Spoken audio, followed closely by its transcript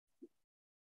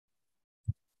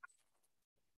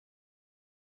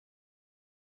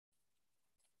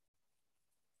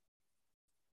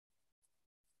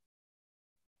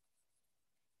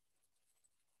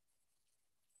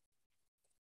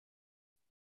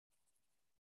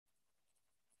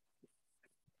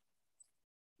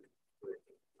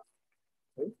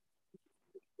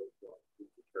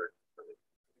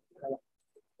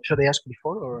should I ask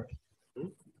before or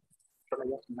should I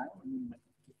ask now?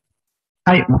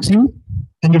 Hi, Maxim.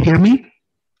 Can you hear me?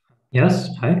 Yes.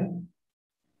 Hi.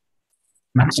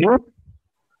 Maxim?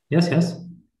 Yes. Yes.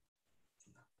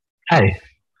 Hi.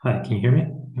 Hi. Can you hear me?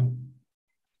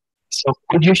 So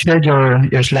could you share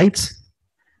your slides?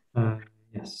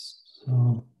 Yes.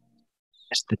 So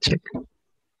Just to check.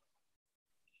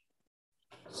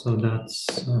 So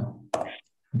that's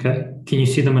okay. Can you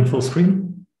see them in full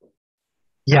screen?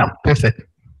 Yeah, perfect.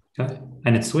 Okay.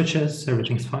 And it switches,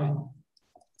 everything's fine.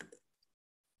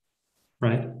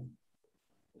 Right.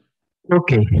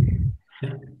 Okay.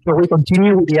 Yeah. So we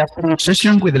continue with the afternoon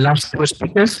session with the last two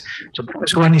speakers. So the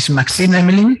first one is Maxim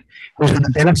Emelin, who's going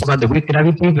to tell us about the weak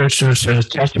gravity versus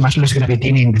charged massless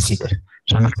gravitini in the city.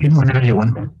 So Maxim, whenever you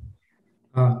want.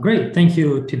 Great. Thank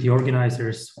you to the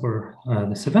organizers for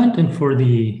this event and for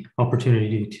the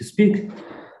opportunity to speak.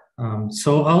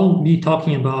 So I'll be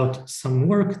talking about some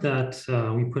work that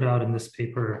we put out in this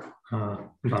paper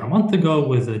about a month ago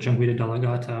with Gianguido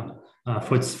Dall'Agata,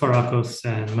 Fotis Farakos,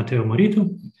 and Matteo Morito.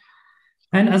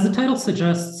 And as the title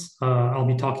suggests, I'll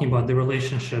be talking about the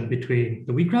relationship between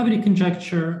the weak gravity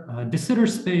conjecture, de Sitter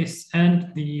space,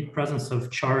 and the presence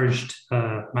of charged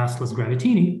massless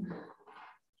gravitini.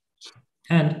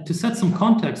 And to set some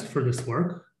context for this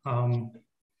work,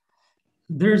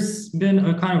 there's been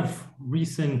a kind of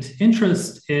recent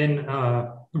interest in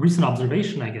recent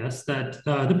observation, I guess, that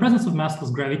the presence of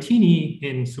massless gravitini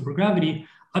in supergravity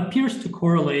appears to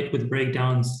correlate with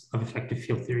breakdowns of effective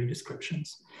field theory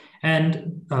descriptions.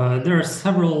 And there are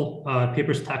several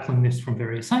papers tackling this from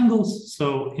various angles.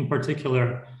 So in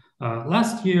particular,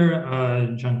 last year,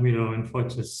 Gianguido and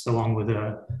Fotis, along with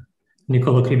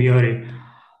Nicola Cribiori,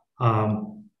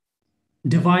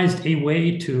 devised a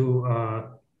way to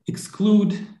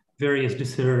exclude various de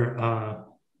Sitter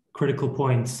critical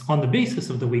points on the basis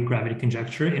of the weak gravity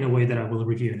conjecture in a way that I will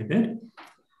review in a bit.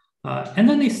 And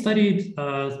then they studied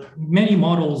many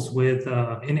models with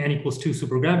in n=2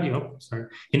 supergravity,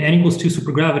 in n=2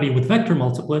 supergravity with vector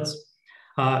multiplets,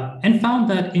 and found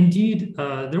that indeed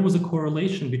there was a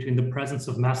correlation between the presence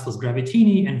of massless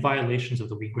gravitini and violations of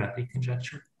the weak gravity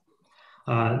conjecture.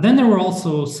 Then there were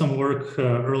also some work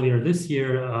earlier this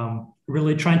year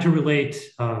really trying to relate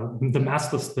the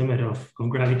massless limit of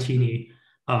gravitini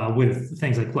with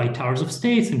things like light towers of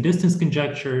states and distance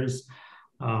conjectures,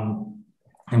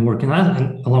 and working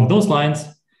along those lines.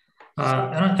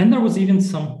 And there was even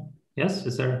some, yes,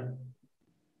 is there?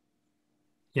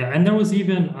 Yeah, and there was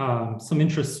even some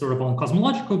interest sort of on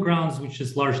cosmological grounds, which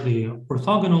is largely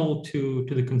orthogonal to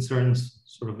the concerns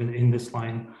sort of in this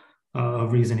line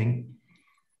of reasoning.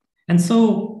 And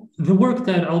so the work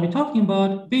that I'll be talking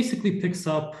about basically picks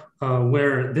up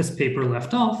where this paper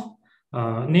left off,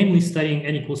 namely studying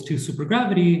n=2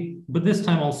 supergravity, but this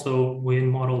time also in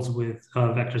models with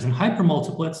vectors and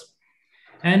hypermultiplets.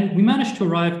 And we managed to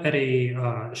arrive at a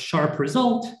sharp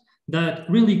result that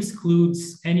really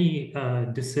excludes any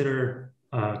de Sitter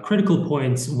critical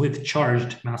points with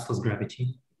charged massless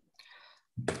gravitini.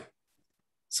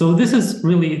 So this is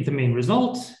really the main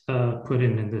result put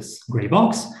in this gray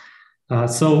box.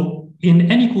 So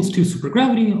in n=2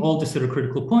 supergravity, all de Sitter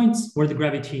critical points where the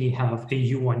gravitini have a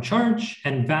U1 charge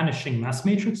and vanishing mass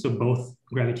matrix, so both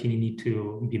gravitini need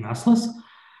to be massless,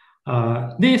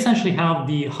 they essentially have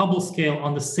the Hubble scale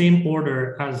on the same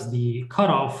order as the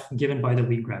cutoff given by the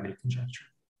weak gravity conjecture.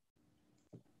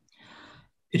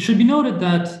 It should be noted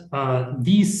that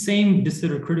these same de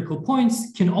Sitter critical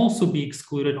points can also be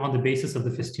excluded on the basis of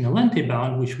the Festina-Lente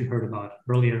bound, which we heard about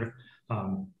earlier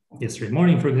yesterday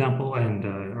morning, for example, and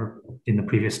or in the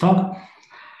previous talk.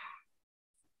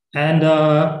 And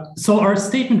so our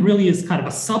statement really is kind of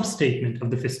a sub-statement of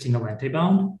the Festina-Lente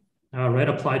bound, right,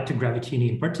 applied to gravitini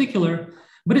in particular,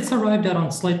 but it's arrived at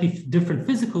on slightly different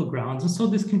physical grounds. And so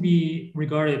this can be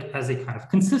regarded as a kind of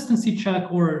consistency check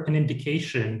or an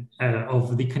indication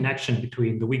of the connection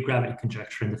between the weak gravity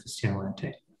conjecture and the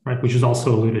Festina-Lente, right, which is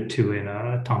also alluded to in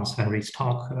Thomas Van Riet's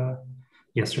talk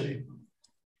yesterday.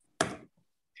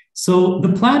 So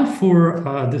the plan for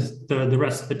the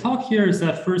rest of the talk here is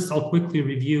that first I'll quickly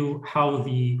review how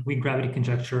the weak gravity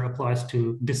conjecture applies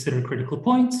to de Sitter critical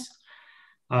points.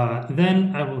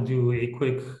 Then I will do a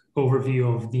quick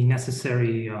overview of the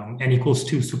necessary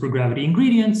n=2 supergravity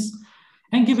ingredients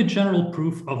and give a general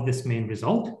proof of this main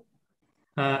result.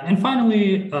 And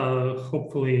finally,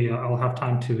 hopefully I'll have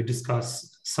time to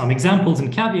discuss some examples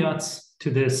and caveats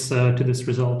to this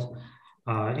result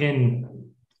in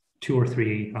 2 or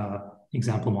 3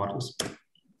 example models.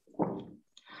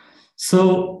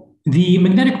 So the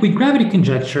magnetic weak gravity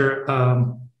conjecture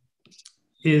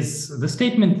is the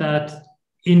statement that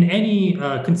in any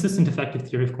consistent effective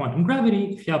theory of quantum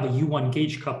gravity, if you have a U1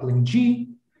 gauge coupling G,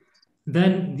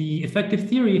 then the effective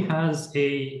theory has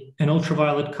an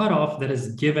ultraviolet cutoff that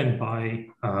is given by,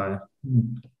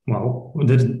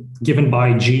 given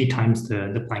by G times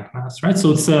the Planck mass, right?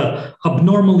 So it's a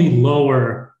abnormally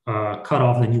lower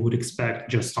cutoff than you would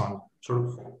expect just on sort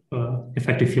of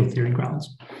effective field theory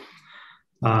grounds.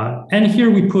 And here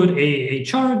we put a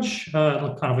charge,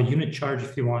 kind of a unit charge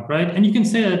if you want, right? And you can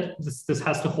say that this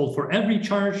has to hold for every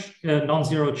charge,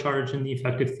 non-zero charge in the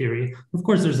effective theory. Of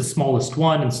course, there's the smallest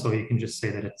one, and so you can just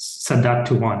say that it's set that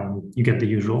to 1, and you get the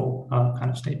usual kind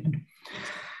of statement.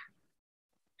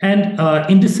 And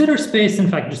in de Sitter space, in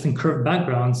fact, just in curved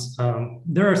backgrounds,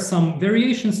 there are some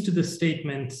variations to this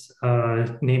statement,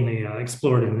 namely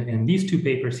explored in these 2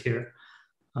 papers here.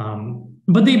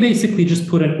 But they basically just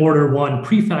put an order 1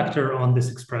 prefactor on this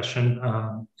expression.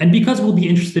 And because we'll be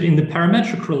interested in the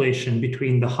parametric relation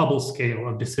between the Hubble scale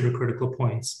of de Sitter critical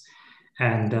points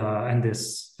and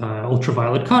this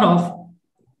ultraviolet cutoff,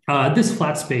 this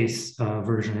flat space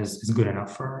version is good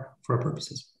enough for our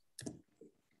purposes.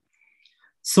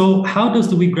 So how does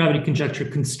the weak gravity conjecture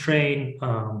constrain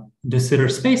de Sitter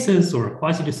spaces or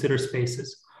quasi-de Sitter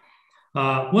spaces?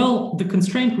 Well, the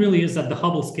constraint really is that the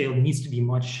Hubble scale needs to be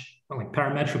much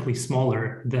parametrically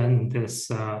smaller than this,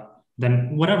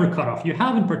 than whatever cutoff you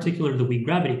have, in particular the weak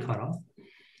gravity cutoff.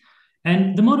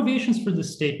 And the motivations for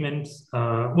this statement,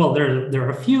 well, there are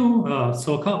a few.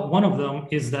 So one of them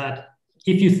is that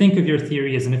if you think of your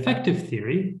theory as an effective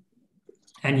theory,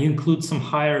 and you include some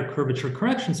higher curvature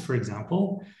corrections, for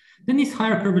example, then these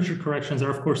higher curvature corrections are,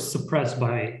 of course, suppressed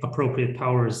by appropriate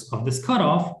powers of this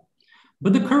cutoff.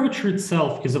 But the curvature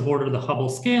itself is of order the Hubble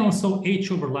scale, and so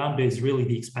h over lambda is really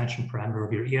the expansion parameter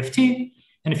of your EFT.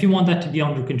 And if you want that to be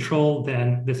under control,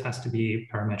 then this has to be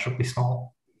parametrically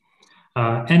small.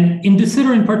 And in de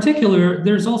Sitter in particular,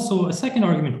 there's also a second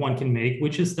argument one can make,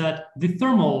 which is that the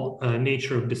thermal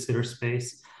nature of de Sitter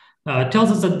space tells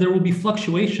us that there will be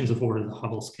fluctuations of order the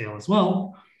Hubble scale as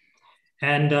well.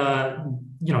 And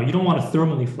you don't want to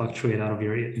thermally fluctuate out of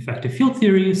your effective field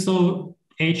theory, so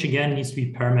h again needs to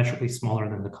be parametrically smaller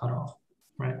than the cutoff,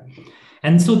 right?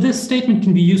 And so this statement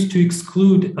can be used to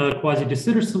exclude quasi-de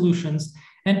Sitter solutions.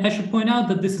 And I should point out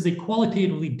that this is a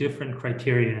qualitatively different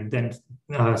criterion than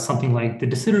something like the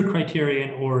de Sitter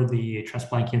criterion or the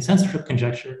Transplanckian censorship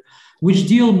conjecture, which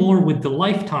deal more with the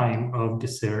lifetime of de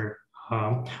Sitter,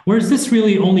 whereas this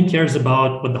really only cares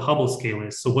about what the Hubble scale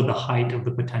is, so what the height of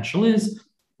the potential is,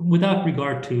 without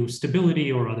regard to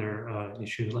stability or other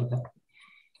issues like that.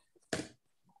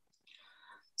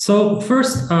 So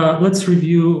first, let's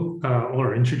review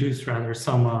or introduce rather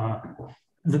some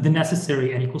the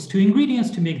necessary n=2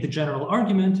 ingredients to make the general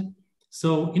argument.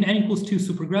 So in n=2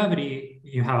 supergravity,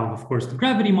 you have, of course, the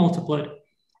gravity multiplet.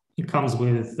 It comes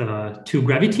with 2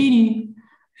 gravitini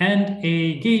and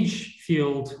a gauge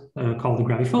field called the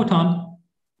graviphoton.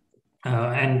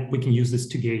 And we can use this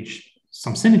to gauge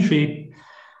some symmetry.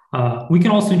 We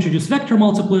can also introduce vector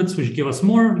multiplets, which give us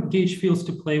more gauge fields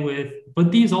to play with,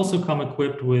 but these also come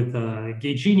equipped with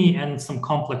gaugini and some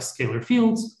complex scalar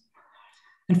fields.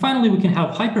 And finally, we can have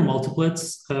hypermultiplets,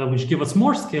 which give us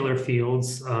more scalar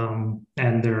fields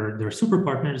and their super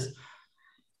partners.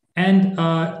 And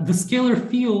the scalar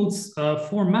fields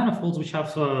form manifolds which have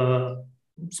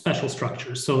special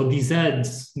structures. So these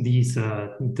Zs,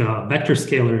 the vector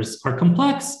scalars are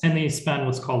complex and they span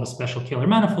what's called a special Kähler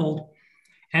manifold.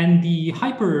 And the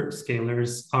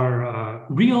hyperscalars are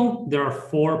real. There are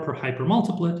 4 per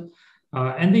hypermultiplet,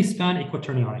 and they span a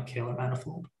quaternionic Kähler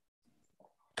manifold.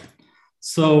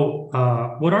 So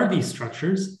what are these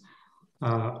structures?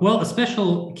 Well, a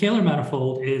special Kähler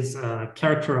manifold is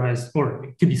characterized, or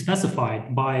it could be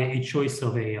specified by a choice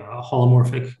of a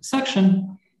holomorphic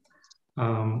section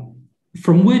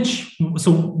from which,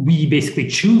 so we basically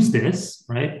choose this,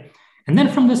 right? And then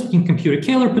from this, we can compute a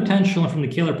Kähler potential, and from the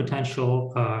Kähler potential,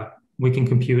 we can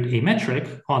compute a metric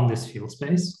on this field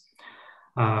space.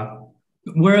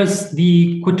 Whereas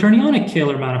the quaternionic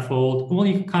Kähler manifold, well,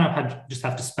 you kind of just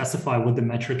have to specify what the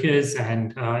metric is,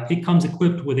 and it comes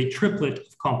equipped with a triplet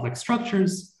of complex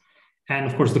structures. And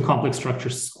of course, the complex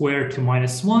structures square to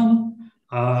 -1,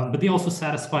 but they also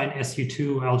satisfy an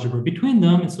SU2 algebra between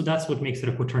them. And so that's what makes it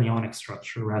a quaternionic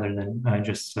structure rather than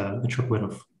just a triplet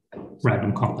of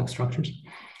random complex structures.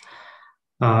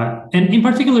 And in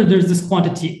particular, there's this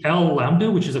quantity L lambda,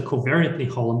 which is a covariantly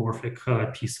holomorphic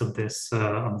piece of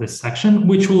this section,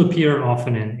 which will appear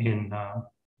often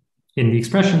in the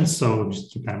expressions. So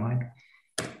just keep that in mind.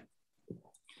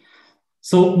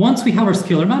 So once we have our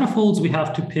scalar manifolds, we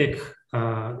have to pick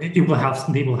they will have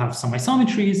some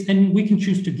isometries, and we can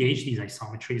choose to gauge these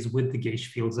isometries with the gauge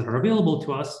fields that are available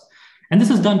to us. And this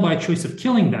is done by a choice of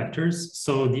killing vectors.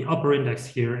 So the upper index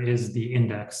here is the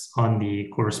index on the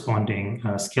corresponding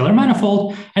scalar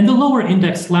manifold, and the lower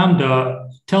index lambda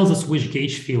tells us which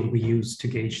gauge field we use to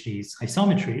gauge these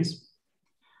isometries.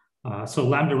 So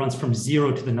lambda runs from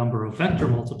 0 to the number of vector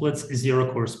multiplets.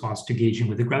 0 corresponds to gauging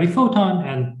with the graviphoton,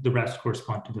 and the rest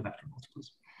correspond to the vector multiplets.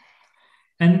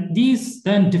 And these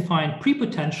then define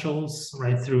prepotentials,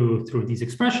 right, through these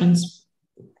expressions,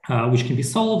 which can be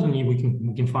solved, and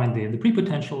we can find the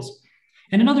prepotentials.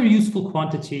 And another useful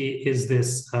quantity is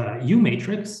this U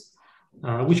matrix,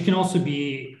 which can also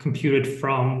be computed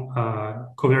from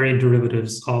covariant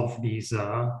derivatives of these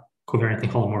covariantly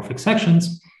holomorphic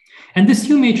sections. And this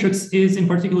U matrix is in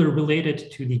particular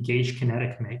related to the gauge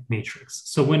kinetic matrix.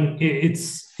 So when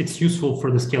it's useful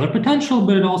for the scalar potential,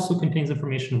 but it also contains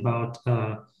information about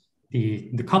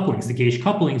the couplings, the gauge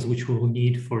couplings, which we will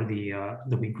need for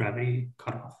the weak gravity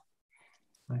cutoff.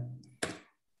 Right.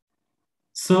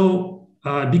 So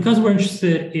because we're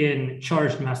interested in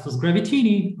charged massless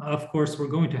gravitini, of course, we're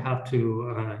going to have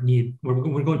to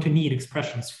we're going to need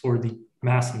expressions for the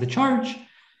mass and the charge.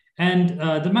 And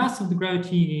the mass of the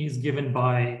gravitini is given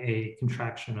by a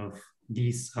contraction of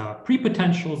these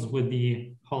prepotentials with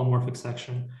the holomorphic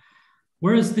section,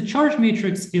 whereas the charge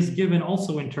matrix is given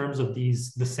also in terms of the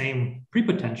same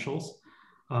prepotentials.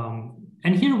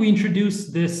 And here we introduce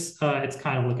this, it's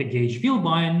kind of like a gauge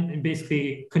Vielbein, and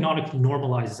basically canonically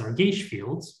normalizes our gauge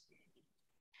fields.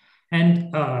 And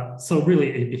so really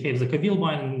it behaves like a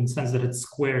Vielbein in the sense that it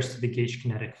squares to the gauge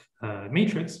kinetic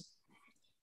matrix.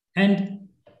 And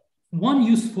one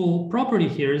useful property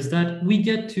here is that we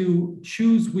get to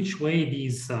choose which way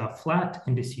these flat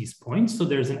indices point. So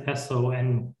there's an SO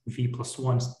and V plus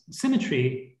 1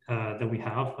 symmetry that we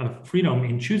have freedom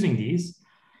in choosing these.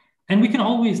 And we can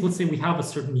always, let's say we have a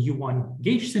certain U1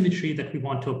 gauge symmetry that we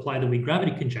want to apply the weak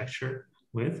gravity conjecture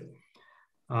with.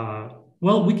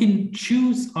 Well, we can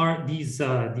choose these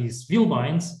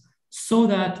Vielbeins so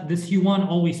that this U1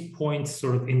 always points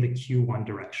sort of in the Q1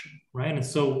 direction, right? And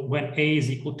so when A is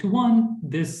equal to 1,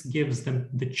 this gives them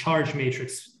the charge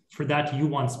matrix for that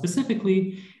U1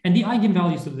 specifically. And the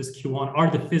eigenvalues of this Q1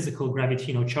 are the physical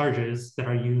gravitino charges that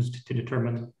are used to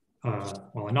determine,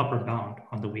 well, an upper bound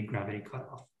on the weak gravity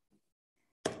cutoff.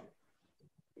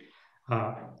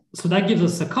 So that gives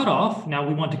us a cutoff. Now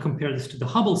we want to compare this to the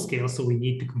Hubble scale, so we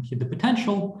need to compute the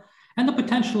potential. And the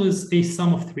potential is a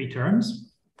sum of 3 terms.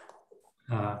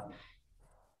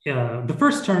 The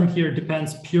first term here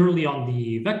depends purely on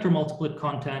the vector multiplet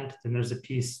content. Then there's a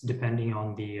piece depending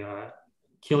on the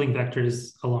killing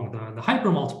vectors along the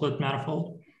hypermultiplet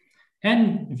manifold.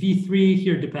 And V3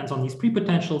 here depends on these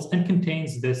prepotentials and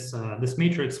contains this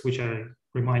matrix, which I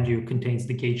remind you contains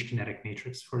the gauge kinetic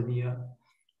matrix for the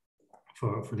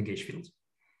gauge fields.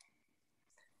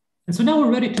 And so now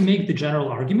we're ready to make the general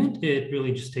argument. It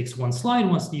really just takes one slide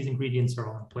once these ingredients are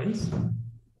all in place.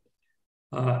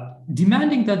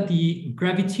 Demanding that the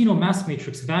gravitino mass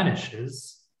matrix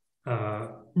vanishes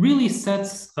really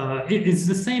sets, it is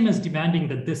the same as demanding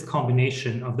that this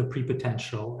combination of the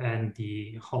prepotential and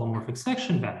the holomorphic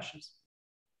section vanishes.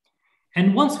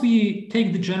 And once we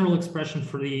take the general expression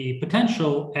for the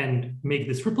potential and make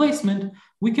this replacement,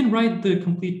 we can write the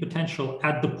complete potential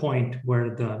at the point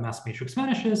where the mass matrix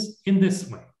vanishes in this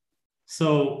way.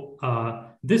 So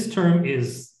this term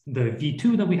is the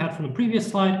V2 that we had from the previous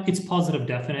slide. It's positive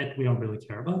definite. We don't really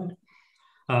care about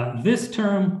it. This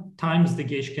term times the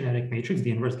gauge kinetic matrix,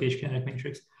 the inverse gauge kinetic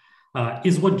matrix,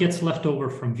 is what gets left over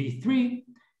from V3.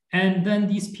 And then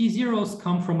these P0s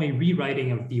come from a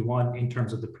rewriting of V1 in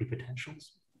terms of the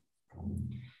prepotentials.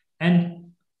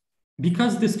 And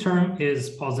because this term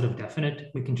is positive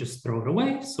definite, we can just throw it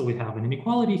away. So we have an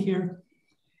inequality here.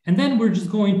 And then we're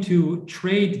just going to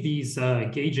trade these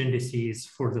gauge indices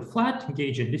for the flat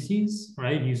gauge indices,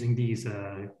 right? Using these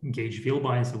gauge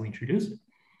Vielbeins that we introduced.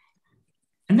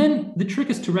 And then the trick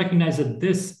is to recognize that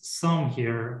this sum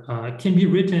here can be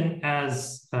written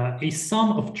as a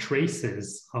sum of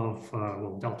traces of,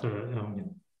 well, delta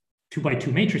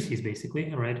 2x2 matrices,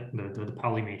 basically, right? The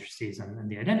Pauli matrices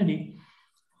and the identity.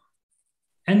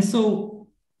 And so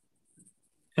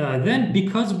then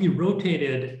because we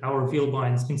rotated our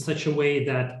Vielbeins in such a way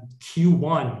that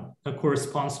Q1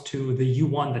 corresponds to the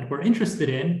U1 that we're interested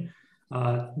in,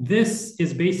 this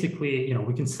is basically,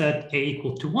 we can set A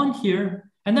equal to 1 here.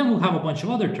 And then we'll have a bunch of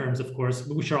other terms, of course,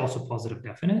 which are also positive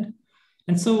definite.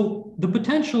 And so the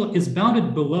potential is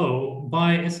bounded below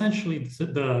by essentially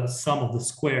the sum of the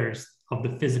squares of the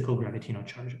physical gravitino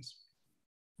charges,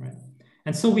 right?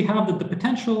 And so we have that the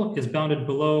potential is bounded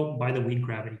below by the weak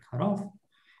gravity cutoff.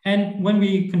 And when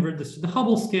we convert this to the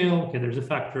Hubble scale, okay, there's a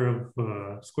factor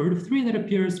of square root of 3 that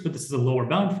appears, but this is a lower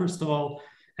bound, first of all.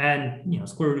 And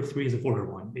square root of 3 is of order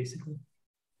 1, basically.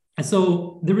 And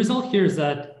so the result here is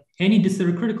that any de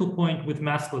Sitter critical point with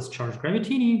massless charged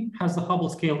gravitini has the Hubble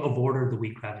scale of order the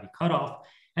weak gravity cutoff.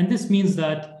 And this means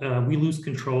that we lose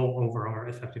control over our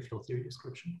effective field theory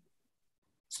description.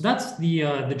 So that's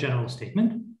the general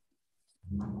statement.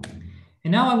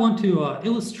 And now I want to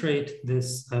illustrate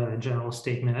this general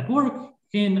statement at work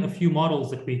in a few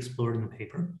models that we explored in the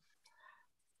paper.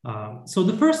 So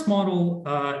the first model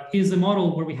is a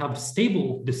model where we have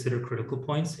stable de Sitter critical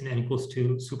points in n equals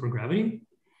 2 supergravity.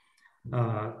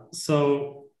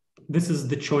 So this is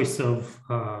the choice of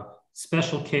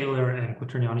special Kähler and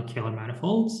quaternionic Kähler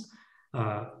manifolds.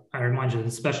 I remind you that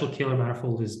the special Kähler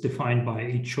manifold is defined by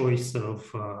a choice of,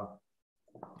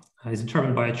 is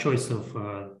determined by a choice of,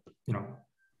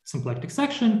 symplectic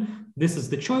section. This is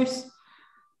the choice.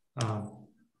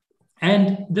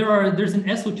 And there's an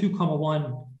SO2,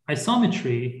 1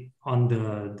 isometry on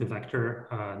the vector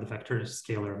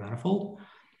scalar manifold.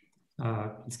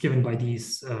 It's given by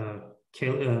these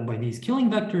killing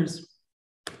vectors.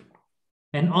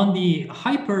 And on the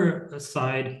hyper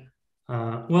side,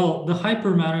 the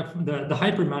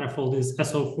hyper manifold is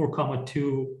SO4,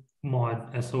 2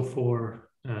 mod SO4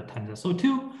 times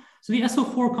SO2. So the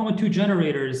SO4, 2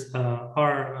 generators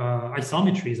are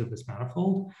isometries of this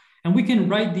manifold. And we can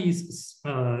write these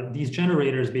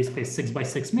generators basically as 6 by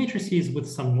 6 matrices with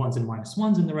some 1s and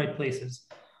 -1s in the right places.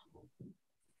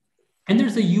 And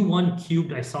there's a U1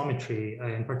 cubed isometry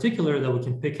in particular that we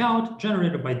can pick out,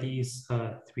 generated by these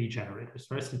 3 generators.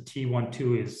 Right? So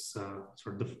T12 is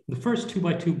sort of the first 2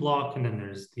 by 2 block, and then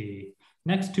there's the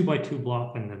next 2 by 2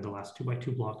 block, and then the last 2 by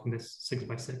 2 block in this 6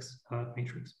 by 6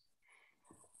 matrix.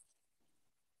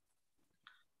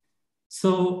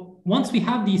 So once we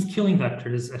have these killing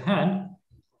vectors at hand,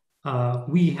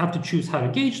 we have to choose how to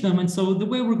gauge them. And so the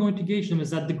way we're going to gauge them is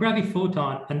that the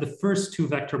graviphoton and the first 2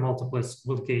 vector multiplets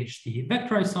will gauge the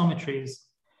vector isometries.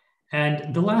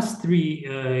 And the last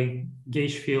 3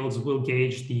 gauge fields will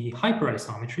gauge the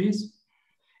hyperisometries.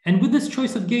 And with this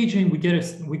choice of gauging, we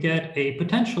get a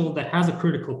potential that has a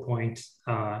critical point,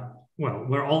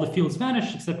 where all the fields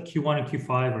vanish except Q1 and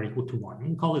Q5 are equal to 1.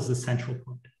 We'll call this the central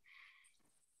point.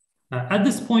 At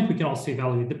this point, we can also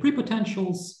evaluate the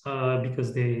prepotentials because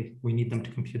we need them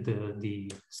to compute the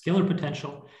scalar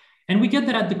potential. And we get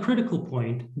that at the critical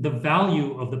point, the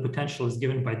value of the potential is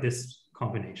given by this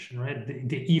combination, right?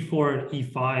 The E4 and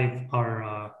E5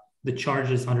 are the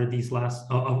charges under these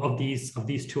of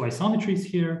these 2 isometries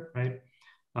here, right?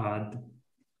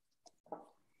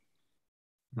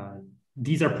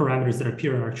 These are parameters that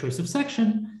appear in our choice of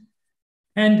section.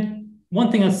 And one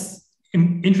thing that's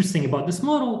interesting about this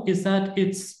model is that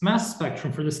its mass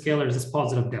spectrum for the scalars is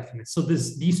positive definite. So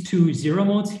these 2 zero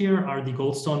modes here are the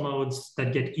Goldstone modes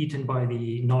that get eaten by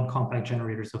the non-compact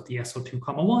generators of the SO2,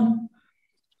 1.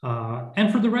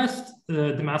 And for the rest,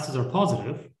 the masses are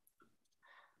positive.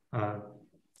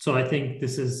 So I think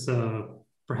this is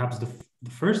perhaps the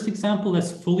first example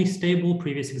that's fully stable.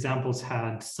 Previous examples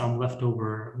had some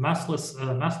leftover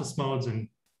massless modes, and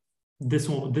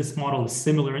this model is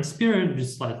similar in spirit,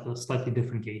 just slightly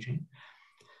different gauging.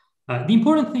 The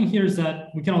important thing here is that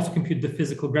we can also compute the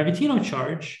physical gravitino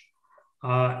charge,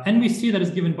 and we see that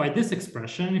is given by this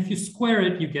expression. If you square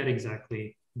it, you get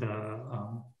exactly the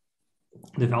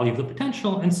value of the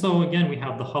potential. And so again, we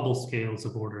have the Hubble scales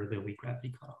of order the weak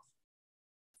gravity cutoff,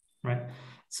 right?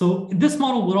 So this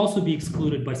model would also be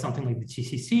excluded by something like the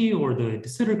TCC or the de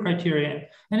Sitter criterion.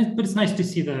 But it's nice to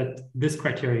see that this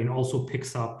criterion also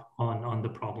picks up on the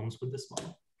problems with this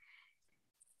model.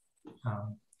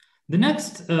 The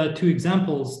next 2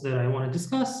 examples that I want to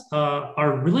discuss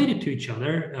are related to each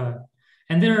other.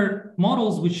 And they're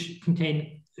models which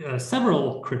contain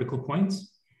several critical points.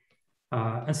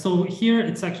 And so here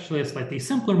it's actually a slightly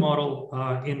simpler model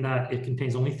in that it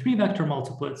contains only 3 vector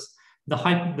multiplets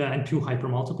and 2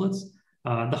 hypermultiplets.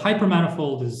 The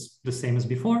hypermanifold is the same as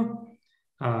before,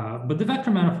 but the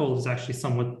vector manifold is actually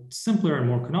somewhat simpler and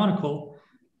more canonical.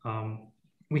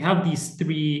 We have these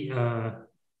 3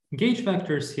 gauge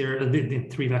vectors here, the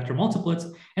 3 vector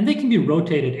multiplets, and they can be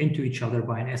rotated into each other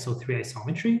by an SO3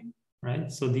 isometry,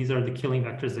 right? So these are the killing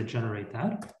vectors that generate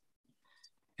that.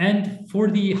 And for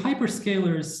the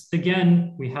hyperscalars,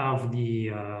 again, we have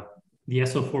the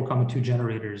SO4, 2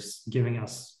 generators giving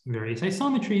us various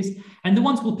isometries. And the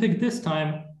ones we'll pick this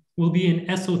time will be an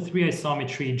SO3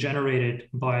 isometry generated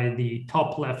by the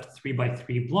top left 3 by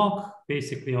 3 block,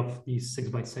 basically of these 6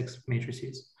 by 6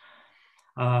 matrices.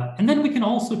 And then we can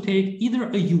also take either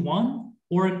a U1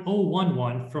 or an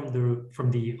O11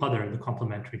 from the other, the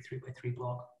complementary 3x3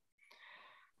 block.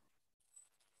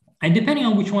 And depending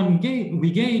on which one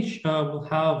we gauge, we'll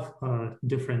have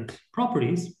different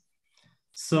properties.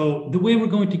 So the way we're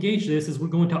going to gauge this is we're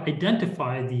going to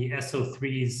identify the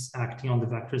SO3s acting on the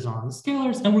vectors on the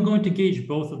scalars, and we're going to gauge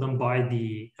both of them by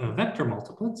the vector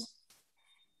multiplets,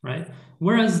 right?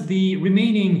 Whereas the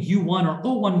remaining U1 or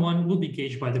O11 will be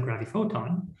gauged by the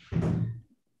graviphoton.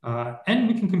 And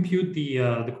we can compute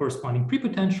the corresponding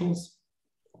prepotentials.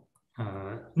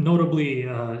 Notably,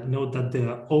 note that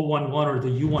the O11 or the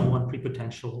U11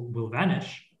 prepotential will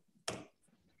vanish.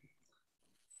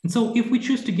 And so if we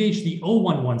choose to gauge the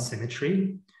O11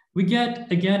 symmetry, we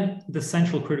get, again, the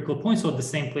central critical point, so at the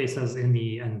same place as in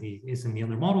the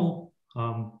other model.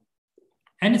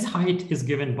 And its height is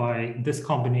given by this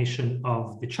combination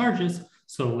of the charges.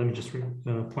 So let me just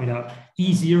point out,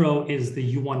 E0 is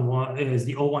the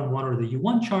O11 or the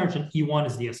U1 charge, and E1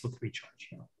 is the SO3 charge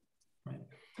here.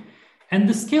 And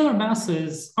the scalar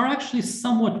masses are actually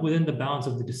somewhat within the bounds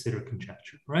of the de Sitter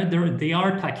conjecture, right? They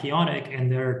are tachyonic, and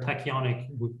they're tachyonic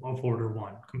of order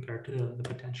 1 compared to the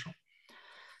potential.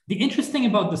 The interesting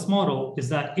about this model is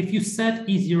that if you set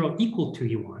E0 equal to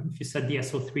E1, if you set the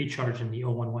SO3 charge and the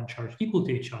O11 charge equal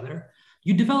to each other,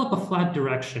 you develop a flat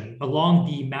direction along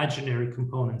the imaginary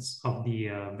components of the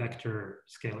vector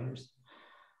scalars.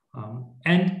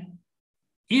 And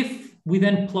if we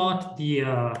then plot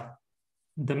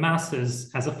the masses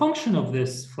as a function of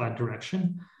this flat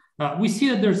direction, we see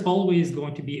that there's always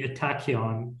going to be a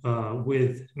tachyon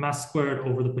with mass squared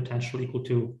over the potential equal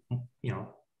to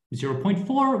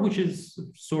 0.4, which is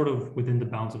sort of within the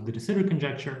bounds of the de Sitter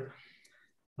conjecture.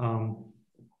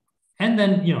 And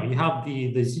then you have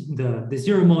the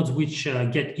zero modes which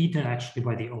get eaten actually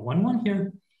by the O11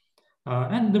 here,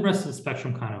 and the rest of the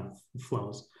spectrum kind of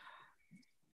flows.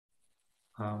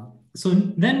 So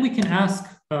then we can ask,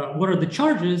 what are the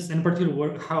charges, and in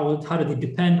particular, how do they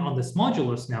depend on this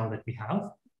modulus now that we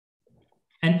have?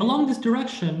 And along this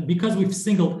direction, because we've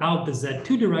singled out the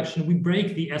Z2 direction, we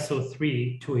break the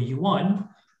SO3 to a U1,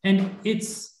 and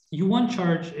its U1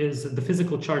 charge is the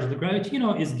physical charge of the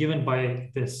gravitino is given by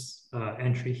this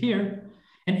entry here.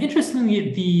 And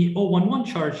interestingly, the O11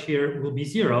 charge here will be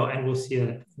 0, and we'll see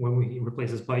that when we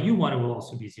replace this by U1, it will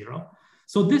also be 0.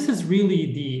 So this is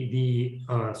really the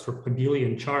sort of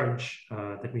abelian charge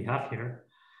that we have here,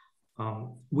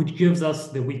 which gives us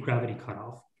the weak gravity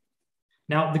cutoff.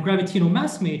 Now, the gravitino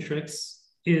mass matrix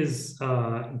is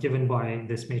given by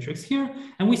this matrix here.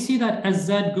 And we see that as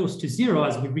Z goes to 0,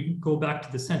 as we go back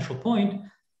to the central point,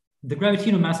 the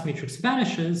gravitino mass matrix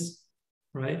vanishes,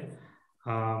 right?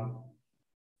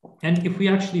 And if we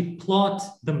actually plot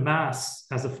the mass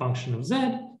as a function of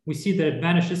Z, we see that it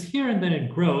vanishes here and then it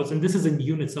grows. And this is in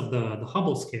units of the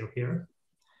Hubble scale here.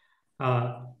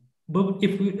 But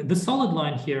if the solid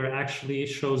line here actually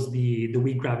shows the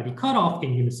weak gravity cutoff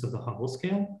in units of the Hubble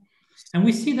scale. And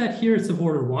we see that here it's of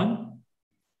order 1.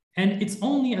 And it's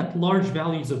only at large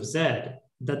values of Z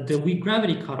that the weak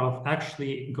gravity cutoff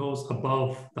actually goes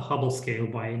above the Hubble scale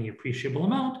by any appreciable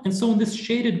amount. And so in this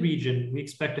shaded region, we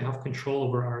expect to have control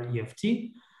over our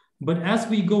EFT. But as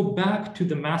we go back to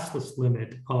the massless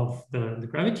limit of the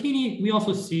gravitini, we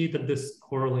also see that this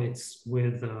correlates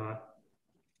with the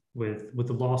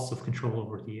loss of control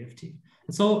over the EFT.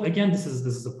 And so again, this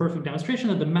is a perfect demonstration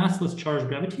that the massless charge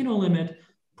gravitino limit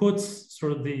puts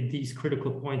sort of these critical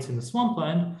points in the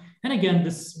swampland. And again,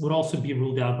 this would also be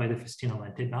ruled out by the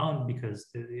Festina-Lente bound because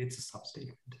it's a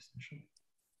substatement essentially.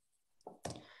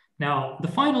 Now, the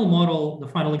final model, the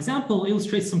final example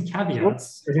illustrates some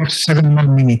caveats. We have 7 more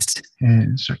minutes.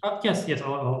 Yes,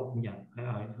 I'll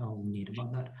need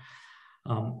about that.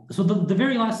 So the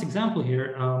very last example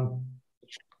here,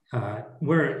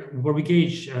 where we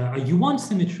gauge a U1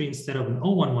 symmetry instead of an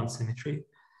O11 symmetry,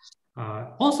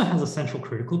 also has a central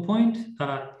critical point.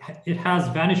 It has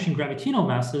vanishing gravitino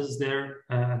masses there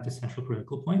at the central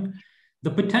critical point. The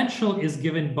potential is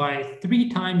given by 3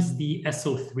 times the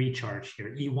SO3 charge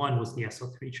here. E1 was the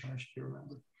SO3 charge, if you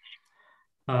remember.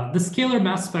 The scalar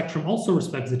mass spectrum also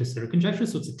respects the de Sitter conjecture,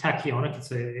 so it's a tachyonic.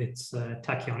 It's a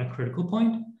tachyonic critical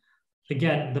point.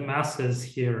 Again, the masses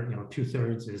here,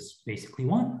 2/3 is basically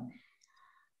 1.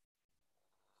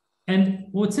 And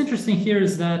what's interesting here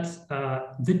is that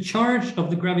the charge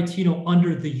of the gravitino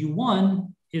under the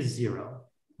U1 is 0,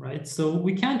 right? So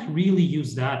we can't really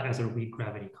use that as our weak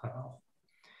gravity cutoff.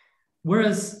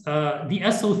 Whereas the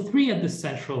SO3 at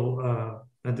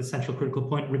the central critical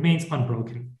point remains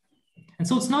unbroken. And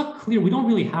so it's not clear, we don't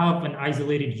really have an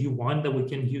isolated U1 that we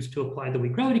can use to apply the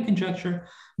weak gravity conjecture,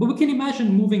 but we can imagine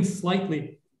moving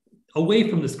slightly away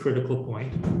from this critical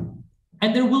point.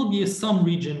 And there will be some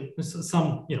region,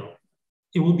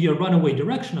 it will be a runaway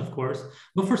direction, of course,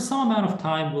 but for some amount of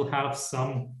time, we'll have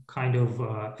some kind of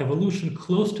evolution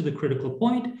close to the critical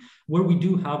point where we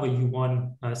do have a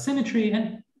U1 symmetry,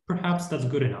 and perhaps that's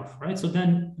good enough, right? So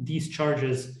then these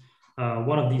charges,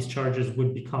 one of these charges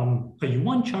would become a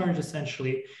U1 charge,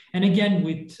 essentially. And again,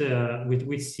 we'd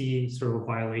see sort of a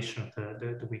violation of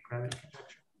the weak gravity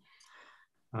conjecture.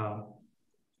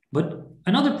 But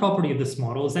another property of this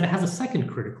model is that it has a second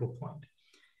critical point.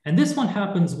 And this one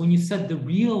happens when you set the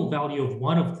real value of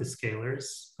one of the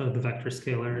scalars, the vector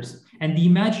scalars, and the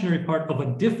imaginary part of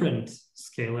a different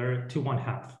scalar to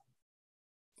 1/2.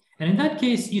 And in that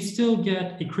case, you still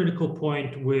get a critical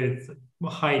point with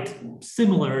height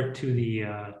similar to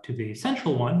the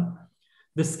central one.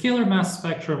 The scalar mass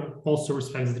spectrum also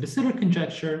respects the de Sitter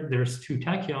conjecture. There's 2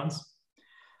 tachyons.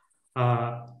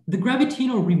 The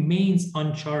gravitino remains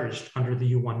uncharged under the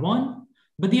U11,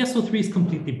 but the SO3 is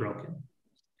completely broken.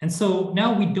 And so now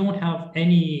we don't have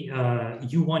any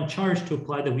U1 charge to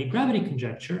apply the weak gravity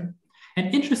conjecture. And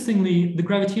interestingly, the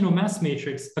gravitino mass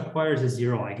matrix acquires a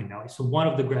 0 eigenvalue. So one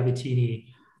of the gravitini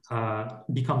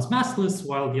becomes massless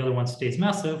while the other one stays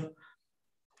massive.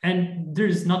 And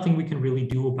there's nothing we can really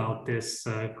do about this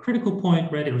critical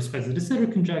point, right? It respects the de Sitter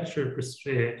conjecture.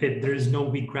 There is no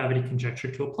weak gravity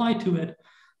conjecture to apply to it.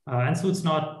 And so it's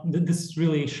not, this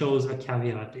really shows a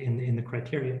caveat in the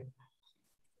criteria.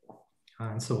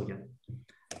 And so again.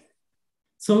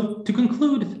 So to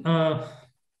conclude,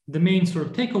 the main sort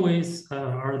of takeaways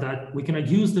are that we can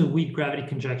use the weak gravity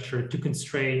conjecture to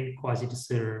constrain quasi-de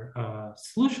Sitter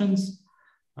solutions.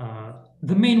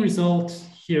 The main result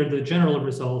here, the general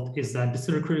result, is that de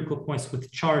Sitter critical points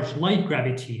with charged light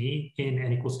gravitini in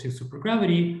n = 2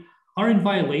 supergravity are in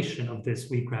violation of this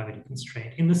weak gravity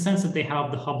constraint in the sense that they have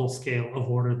the Hubble scale of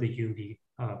order the UV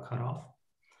cutoff.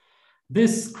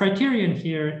 This criterion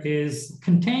here is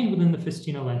contained within the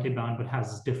Festina-Lente bound, but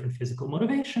has different physical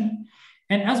motivation.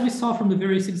 And as we saw from the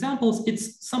various examples, it's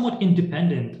somewhat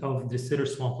independent of the de Sitter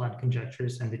swampland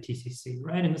conjectures and the TCC,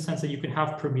 right? In the sense that you can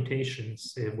have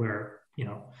permutations where,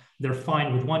 they're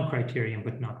fine with one criterion,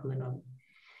 but not with another.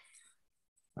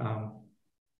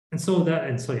 And so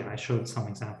yeah, I showed some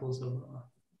examples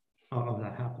of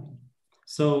that happening.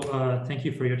 So thank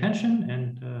you for your attention, and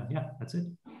yeah, that's it.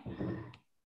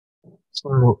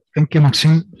 So thank you,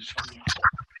 Maxim.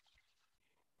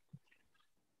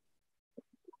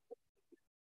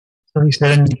 So is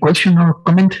there any question or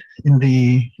comment in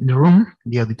the room,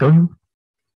 the auditorium?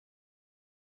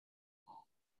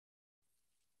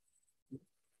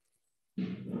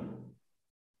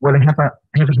 Well, I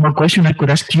have a small question I could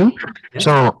ask you. Yes.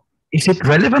 So is it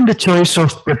relevant, the choice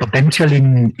of the potential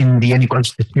in the n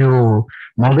 = 2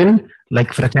 model?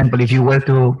 Like, for example, if you were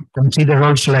to consider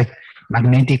also like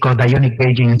magnetic or ionic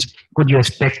gaugings, could you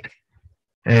expect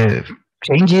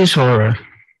changes or?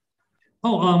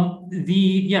 Oh,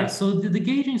 so the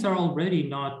gaugings are already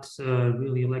not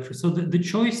really electric. So the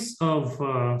choice of,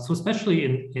 so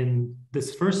especially in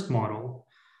this first model,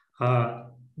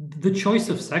 the choice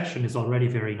of section is already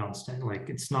very non-standard. Like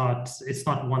it's not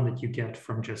one that you get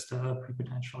from just a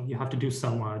prepotential. You have to do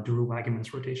some de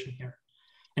Roux-Wagemann's rotation here.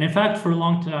 And in fact, for a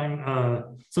long time,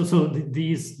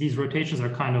 these rotations are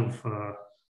kind of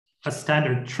a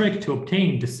standard trick to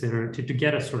obtain de Sitter, to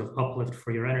get a sort of uplift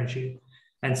for your energy.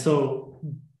 And so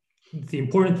the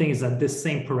important thing is that this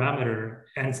same parameter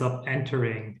ends up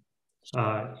entering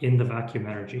in the vacuum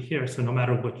energy here. So no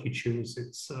matter what you choose,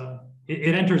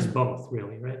 it enters both,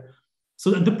 really, right?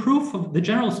 So the proof of the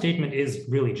general statement is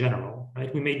really general,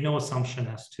 right? We made no assumption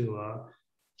as to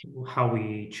how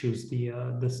we choose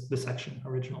the section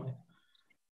originally.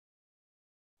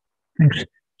 Thanks.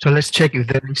 So let's check if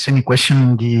there is any question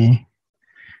in the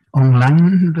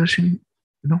online version.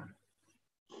 No?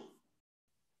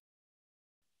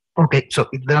 Okay, so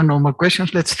if there are no more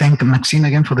questions, let's thank Maxim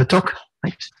again for the talk.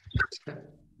 Thanks.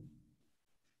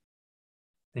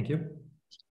 Thank you.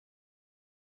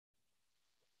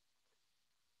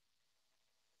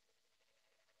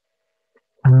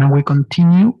 And now we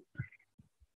continue.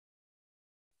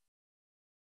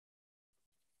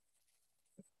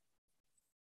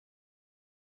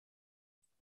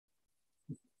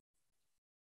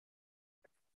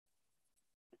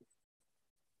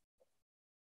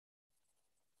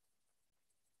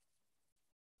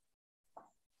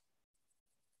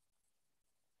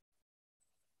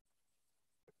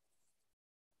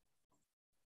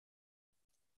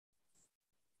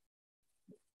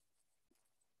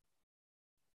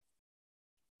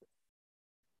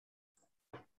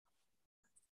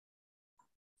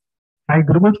 Hi,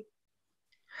 Grgur.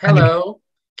 Hello.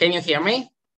 Can you hear me?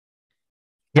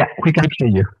 Yeah, we can hear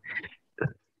you.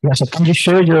 Yeah, so can you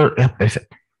share your, yeah,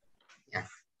 perfect. Yeah.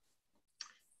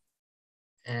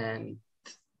 And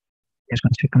Just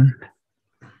 1 second.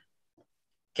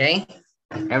 okay,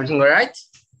 everything all right?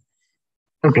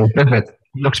 Okay, perfect.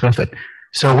 Looks perfect.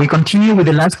 So we continue with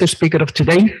the last speaker of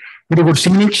today, Grgur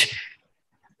Šimunić.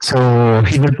 So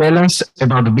he will tell us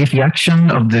about the beefy action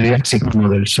of the Dirac sigma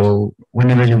model. So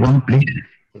whenever you want, please.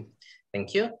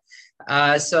 Thank you.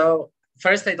 So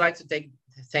first, I'd like to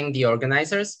thank the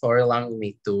organizers for allowing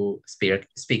me to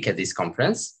speak at this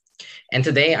conference. And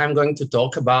today I'm going to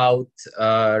talk about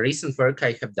recent work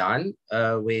I have done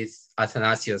with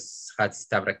Athanasios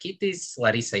Hatzistavrakidis,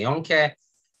 Larissa Yonke,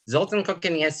 Zoltan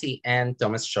Kokeniesi, and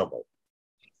Thomas Schobel.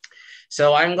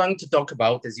 So I'm going to talk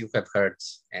about, as you have heard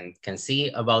and can see,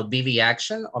 about BV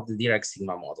action of the Dirac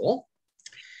sigma model.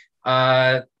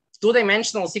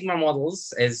 Two-dimensional sigma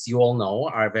models, as you all know,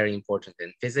 are very important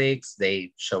in physics.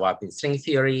 They show up in string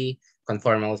theory,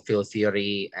 conformal field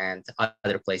theory, and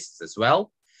other places as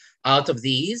well. Out of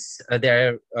these,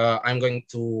 I'm going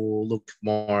to look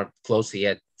more closely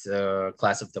at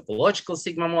class of topological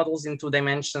sigma models in 2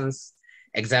 dimensions,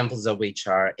 examples of which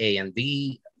are A and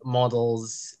B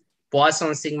models,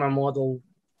 Poisson sigma model,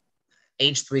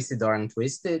 H-twisted or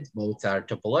untwisted, both are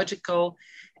topological,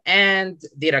 and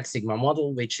Dirac sigma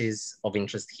model, which is of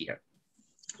interest here.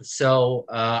 So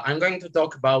I'm going to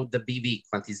talk about the BV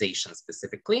quantization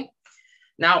specifically.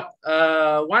 Now,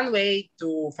 one way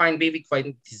to find BV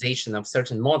quantization of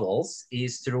certain models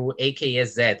is through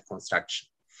AKSZ construction.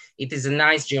 It is a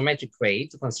nice geometric way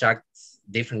to construct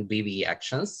different BV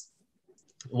actions.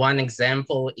 One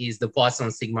example is the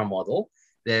Poisson sigma model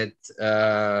that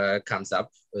comes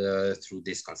up through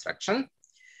this construction.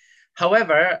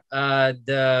 However,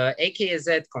 the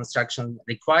AKSZ construction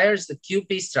requires the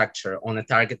QP structure on a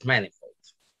target manifold,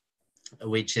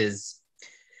 which is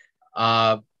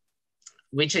a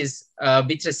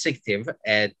bit restrictive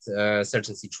at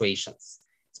certain situations.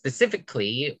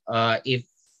 Specifically, if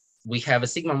we have a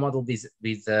sigma model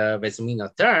with a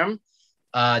Vesumino term,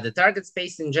 the target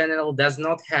space in general does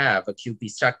not have a QP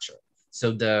structure.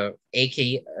 So the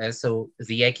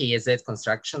AKSZ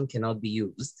construction cannot be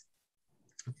used.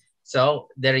 So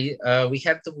we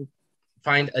have to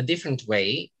find a different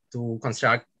way to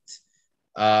construct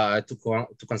it.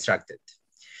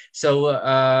 So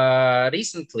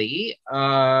recently,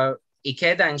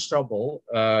 Ikeda and Strobel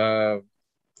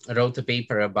wrote a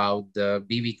paper about the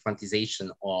BV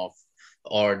quantization or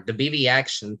the BV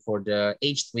action for the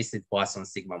H-twisted Poisson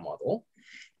sigma model.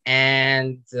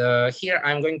 And here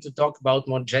I'm going to talk about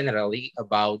more generally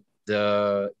about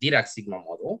the Dirac sigma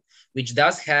model, which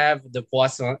does have the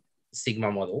Poisson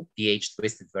sigma model, the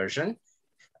H-twisted version,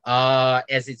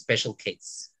 as its special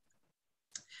case.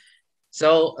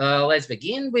 So let's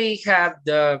begin. We have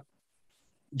the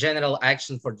general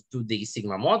action for the 2D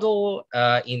sigma model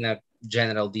in a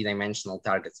general D-dimensional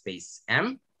target space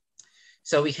M.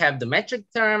 So we have the metric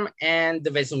term and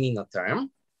the Vesumino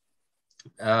term.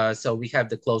 So we have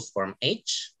the closed form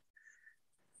H.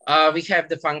 We have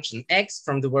the function X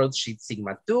from the worldsheet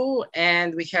sigma 2,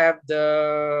 and we have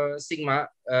the sigma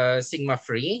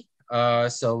free.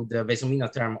 So the Vesumino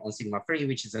term on sigma free,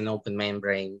 which is an open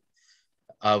membrane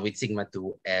with sigma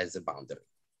 2 as a boundary.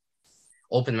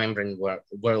 Open membrane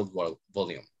world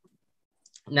volume.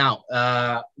 Now,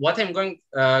 what I'm going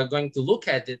to look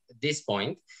at this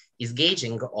point is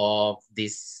gauging of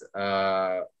this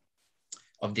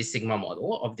sigma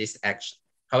model, of this action.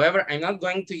 However, I'm not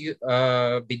going to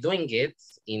be doing it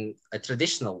in a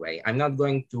traditional way. I'm not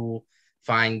going to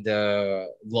find the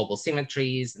global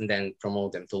symmetries and then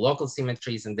promote them to local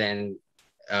symmetries and then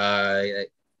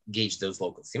gauge those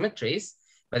local symmetries.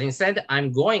 But instead,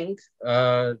 I'm going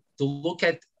to look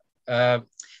at,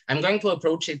 I'm going to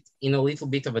approach it in a little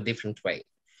bit of a different way.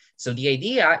 So the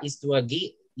idea is to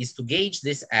gauge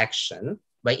this action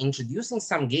by introducing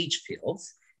some gauge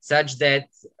fields such that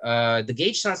the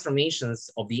gauge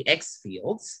transformations of the X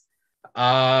fields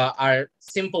are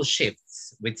simple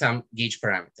shifts with some gauge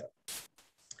parameter.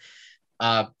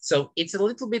 So it's a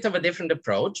little bit of a different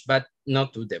approach, but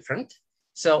not too different.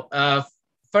 So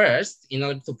first, in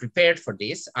order to prepare for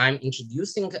this, I'm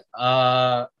introducing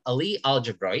a Lie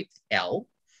algebroid L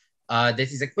that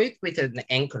is equipped with an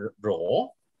anchor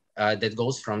rho that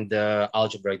goes from the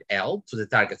algebroid L to the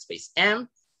target space M.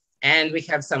 And we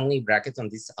have some Lie bracket on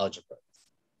this algebra.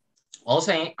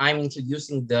 Also, I'm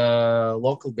introducing the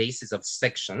local basis of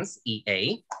sections,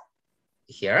 EA,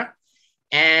 here.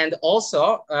 And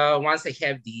also, once I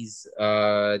have these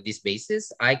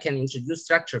bases, I can introduce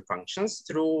structure functions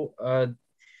through the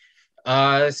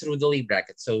Lie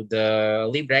bracket. So the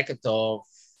Lie bracket of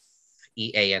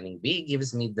EA and EB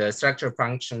gives me the structure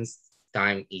functions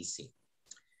time EC.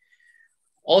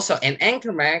 Also, an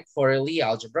anchor map for a Lie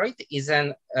algebroid is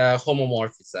an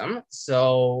homomorphism.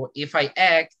 So if I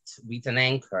act with an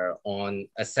anchor on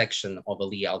a section of a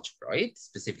Lie algebroid,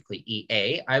 specifically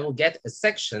EA, I will get a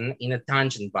section in a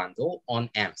tangent bundle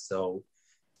on M. So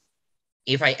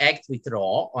if I act with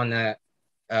rho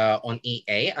on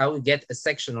EA, I will get a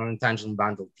section on a tangent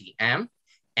bundle TM.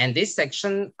 And this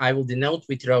section I will denote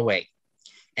with rho A.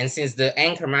 And since the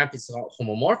anchor map is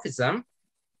homomorphism,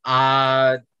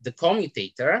 the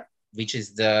commutator, which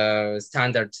is the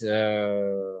standard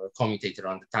commutator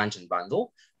on the tangent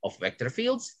bundle of vector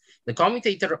fields, the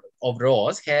commutator of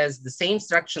rhos has the same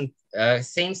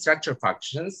structure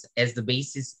functions as the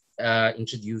basis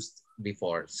introduced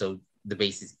before. So the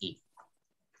basis E.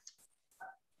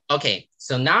 Okay,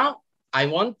 so now I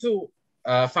want to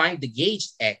find the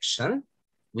gauged action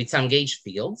with some gauge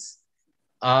fields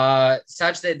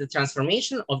such that the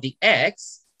transformation of the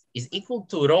X is equal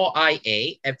to rho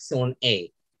IA epsilon A.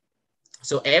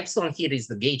 So epsilon here is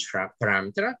the gauge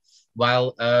parameter,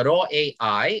 while rho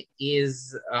AI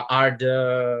is are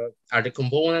the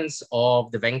components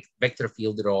of the vector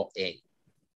field rho A.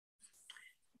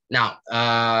 Now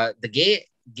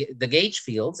the gauge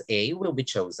fields A will be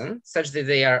chosen such that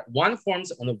they are one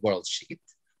forms on a worldsheet,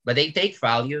 but they take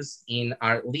values in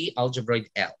our Lie algebroid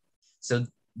L. So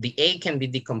the A can be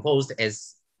decomposed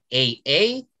as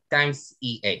AA times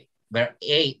EA, where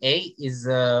AA is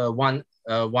one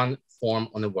form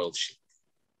on a worldsheet.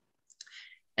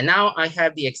 And now I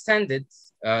have the extended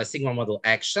sigma model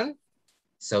action.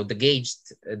 So the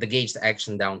gauged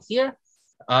action down here.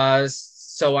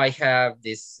 So I have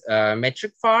this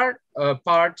metric part,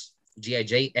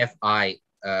 Gij Fi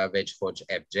wedge Hodge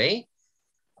Fj,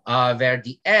 where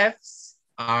the F's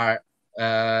are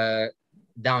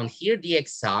down here,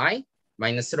 dxi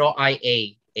minus rho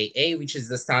IA AA, which is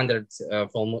the standard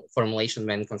formulation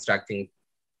when constructing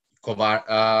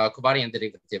covariant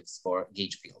derivatives for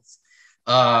gauge fields.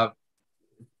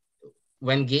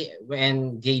 When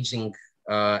gauging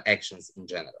actions in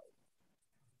general.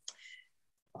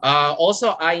 Also,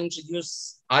 I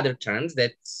introduce other terms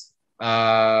that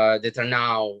are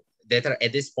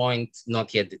at this point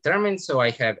not yet determined. So I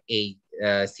have a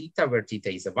theta where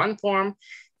theta is a one form,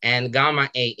 and gamma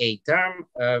AA term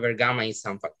where gamma is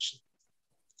some function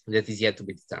that is yet to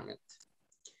be determined.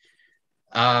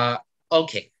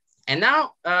 Okay, and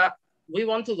now we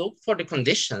want to look for the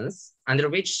conditions under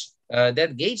which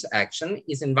that gauge action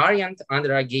is invariant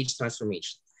under a gauge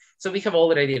transformation. So we have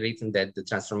already written that the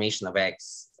transformation of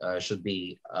X should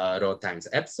be rho times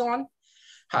epsilon.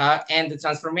 And the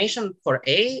transformation for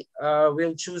A,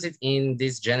 we'll choose it in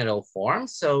this general form.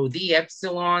 So d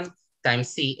epsilon times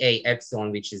CA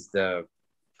epsilon, which is the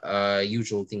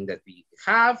usual thing that we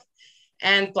have,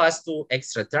 and plus two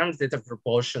extra terms that are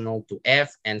proportional to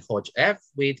F and Hodge F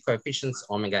with coefficients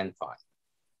omega and phi.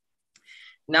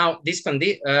 Now,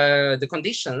 the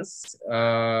conditions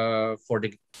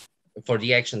for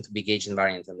the action to be gauge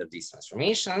invariant under these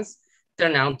transformations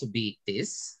turn out to be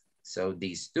this. So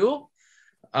these two.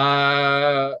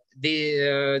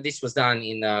 This was done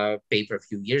in a paper a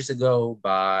few years ago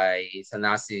by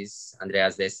Thanasis,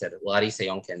 Andreas Desser, Larissa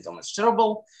Jonke, and Thomas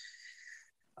Strobel.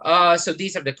 So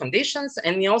these are the conditions,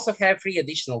 and we also have three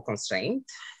additional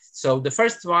constraints. So the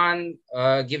first one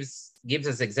gives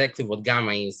us exactly what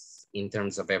gamma is in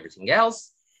terms of everything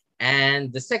else.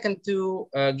 And the second two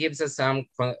gives us some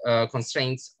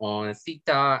constraints on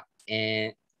theta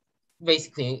and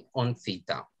basically on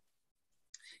theta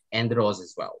and rhos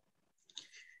as well.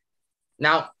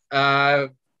 Now,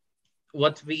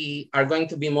 what we are going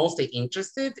to be mostly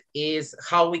interested is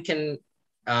how we can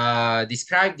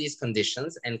describe these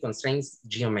conditions and constraints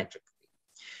geometrically.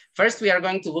 First, we are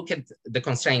going to look at the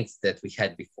constraints that we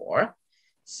had before.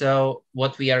 So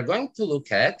what we are going to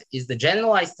look at is the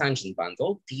generalized tangent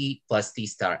bundle, T plus T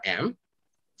star M,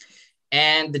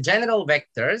 and the general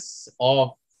vectors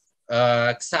of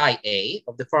psi A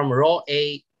of the form rho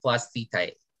A plus theta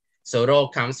A. So rho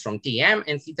comes from Tm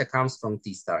and theta comes from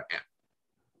T star M.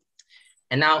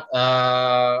 And now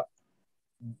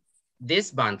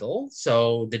this bundle,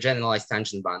 so the generalized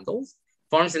tangent bundles,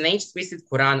 forms an H-twisted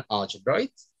Courant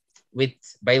algebroid with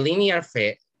bilinear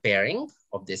pairing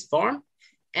of this form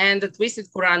and a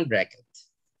twisted Courant bracket,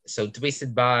 so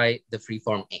twisted by the free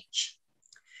form H.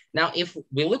 Now, if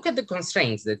we look at the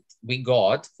constraints that we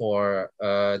got for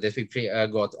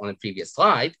got on a previous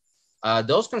slide,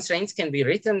 those constraints can be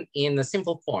written in a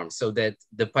simple form so that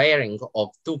the pairing of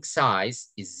two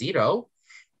xi's is 0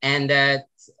 and that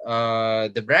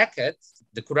the bracket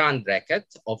the Courant bracket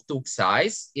of two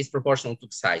xi's is proportional to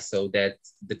psi, so that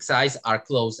the xi's are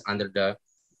closed under the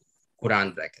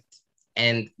Courant bracket.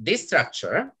 And this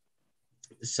structure,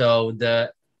 so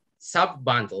the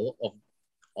sub-bundle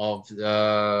of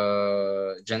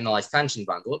the generalized tangent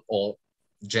bundle, or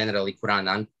generally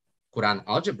Courant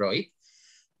algebroid,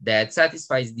 that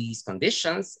satisfies these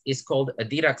conditions is called a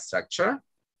Dirac structure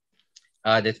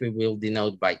that we will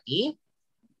denote by E.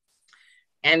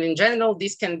 And in general,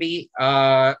 this can be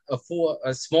a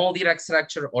small Dirac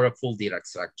structure or a full Dirac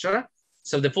structure.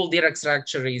 So the full Dirac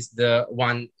structure is the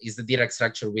Dirac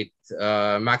structure with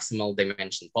maximal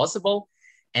dimension possible.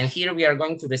 And here we are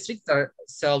going to restrict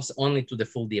ourselves only to the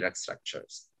full Dirac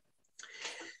structures.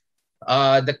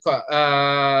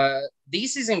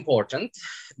 This is important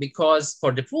because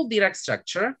for the full Dirac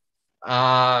structure,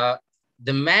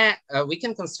 we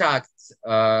can construct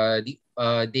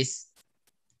this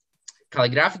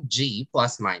calligraphic G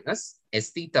plus minus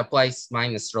as theta plus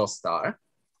minus rho star.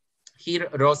 Here,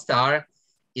 rho star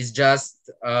is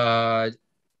just a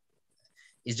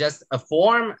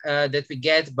form that we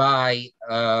get by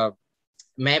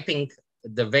mapping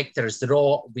the vectors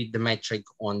rho with the metric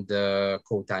on the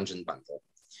cotangent bundle.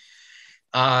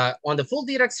 On the full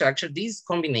Dirac structure, these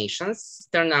combinations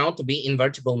turn out to be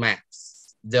invertible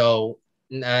maps, though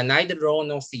neither rho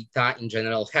nor theta in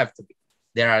general have to be.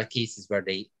 There are cases where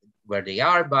they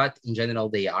are, but in general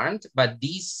they aren't. But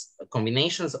these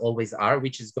combinations always are,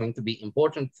 which is going to be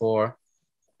important for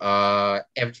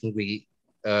everything we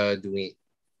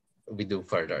do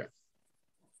further.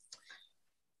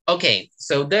 Okay,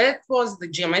 so that was the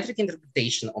geometric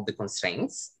interpretation of the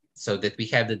constraints, so that we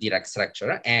have the Dirac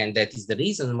structure, and that is the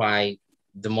reason why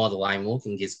the model I'm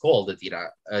looking is called the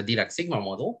Dirac sigma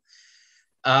model.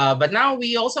 But now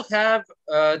we also have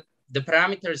the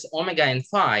parameters omega and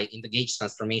phi in the gauge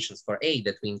transformations for A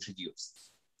that we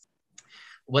introduced.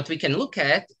 What we can look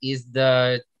at is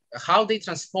how they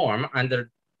transform under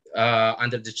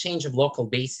the change of local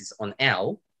basis on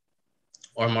L,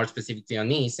 or more specifically on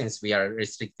E, since we are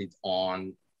restricted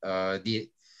on the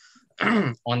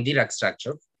on Dirac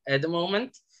structure at the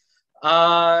moment.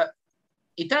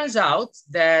 It turns out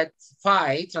that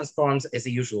phi transforms as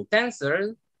a usual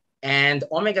tensor and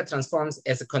omega transforms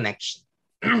as a connection.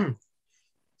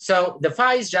 So the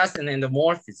phi is just an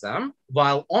endomorphism,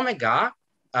 while omega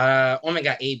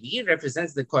AB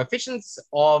represents the coefficients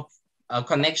of a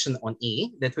connection on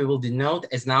E that we will denote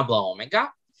as nabla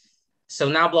omega. So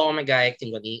nabla omega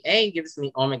acting on EA gives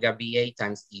me omega BA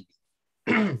times EB.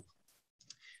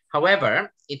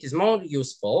 However, it is more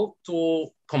useful to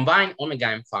combine omega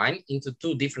and phi into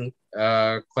two different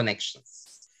connections.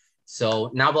 So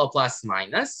nabla plus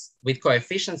minus with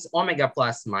coefficients omega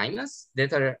plus minus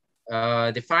that are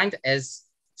defined as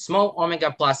small omega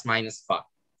plus minus phi.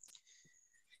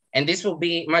 And this will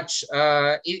be much,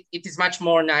 it is much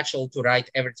more natural to write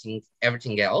everything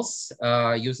else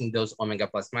using those omega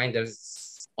plus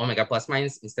minus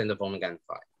instead of omega and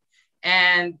phi.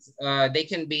 And they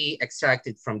can be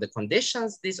extracted from the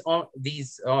conditions, these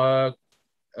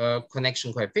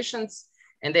connection coefficients,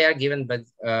 and they are given by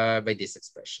this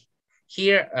expression.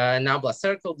 Here, nabla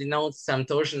circle denotes some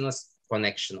torsionless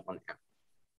connection on M.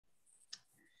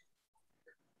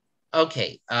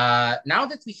 Okay, now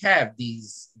that we have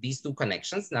these two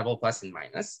connections, nabla plus and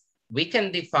minus, we can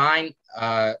define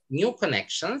new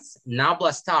connections,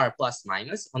 nabla star plus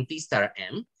minus on T star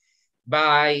M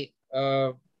by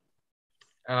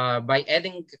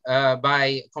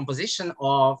composition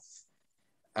of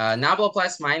nabla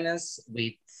plus minus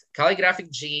with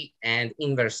calligraphic G and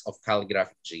inverse of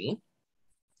calligraphic G.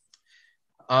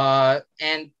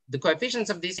 And the coefficients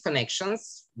of these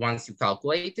connections, once you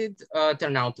calculate it,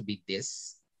 turn out to be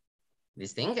this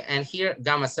thing. And here,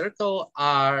 gamma circle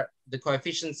are the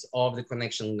coefficients of the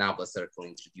connection nabla circle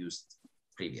introduced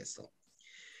previously.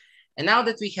 And now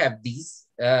that we have these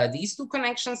two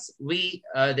connections, we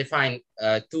define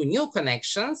two new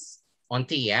connections on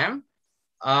TM,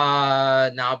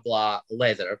 nabla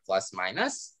leather plus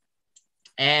minus.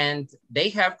 And they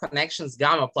have connections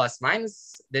gamma plus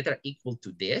minus that are equal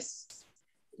to this,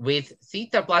 with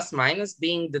theta plus minus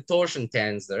being the torsion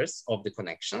tensors of the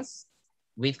connections,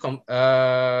 with which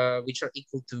are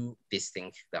equal to this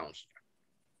thing down here.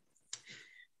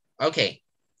 Okay.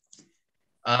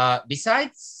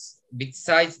 Besides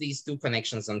these two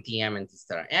connections on Tm and T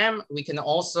star M, we can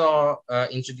also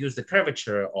introduce the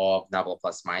curvature of nabla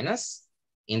plus minus.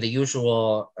 In the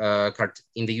usual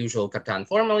Cartan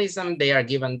formalism, they are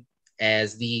given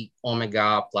as the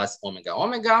omega plus omega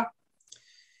omega.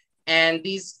 And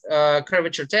these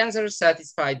curvature tensors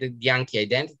satisfy the Bianchi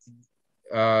identity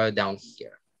down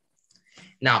here.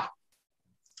 Now,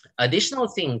 Additional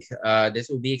thing that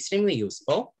will be extremely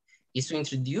useful is to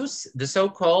introduce the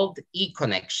so-called E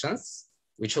connections,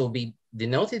 which will be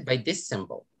denoted by this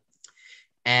symbol.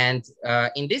 And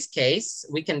in this case,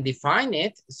 we can define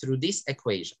it through this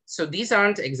equation. So these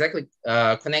aren't exactly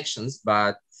connections,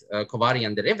 but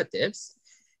covariant derivatives.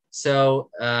 So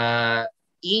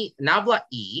nabla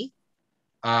E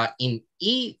in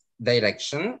E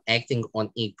direction acting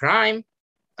on E prime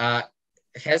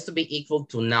has to be equal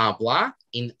to nabla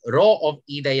in rho of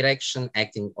E direction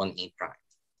acting on E prime.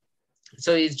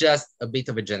 So it's just a bit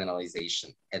of a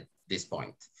generalization at this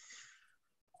point.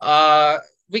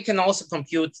 We can also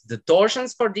compute the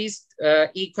torsions for these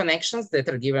E connections that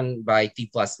are given by T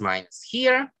plus minus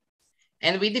here.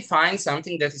 And we define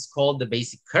something that is called the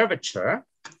basic curvature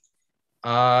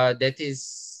that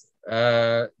is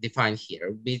defined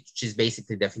here, which is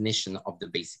basically definition of the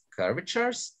basic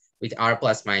curvatures, with R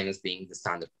plus minus being the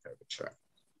standard curvature.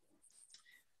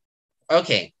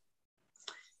 Okay,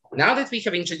 now that we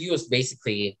have introduced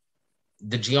basically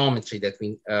the geometry that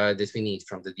we need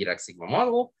from the Dirac sigma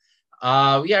model,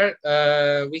 we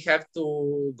have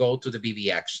to go to the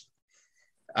BV action.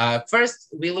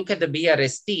 First, we look at the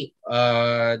BRST,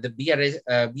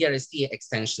 BRST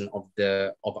extension of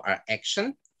our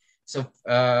action. So,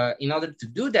 in order to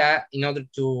do that,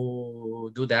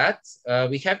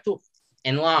 we have to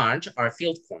enlarge our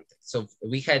field context. So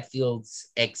we had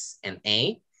fields X and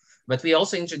A, but we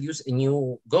also introduced a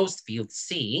new ghost field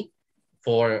C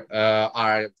for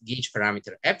our gauge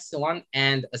parameter epsilon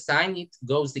and assign it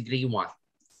ghost degree 1.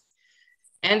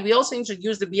 And we also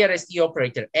introduced the BRST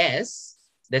operator S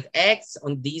that acts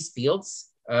on these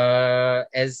fields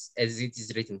as it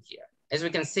is written here. As we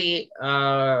can see,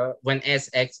 when S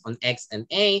acts on X and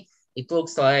A, it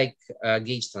looks like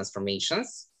gauge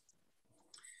transformations.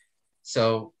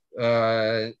 So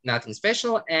nothing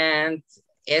special. And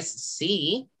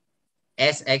SC,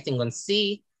 S acting on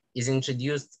C, is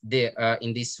introduced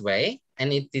in this way.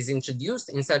 And it is introduced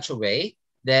in such a way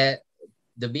that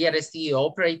the BRST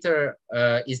operator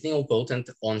is nilpotent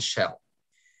on shell.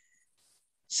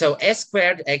 So S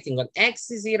squared acting on X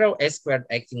is 0, S squared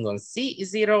acting on C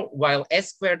is 0, while S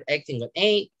squared acting on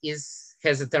A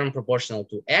has a term proportional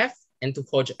to F and to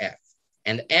Hodge F.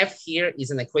 And F here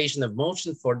is an equation of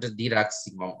motion for the Dirac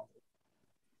sigma model.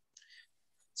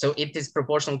 So it is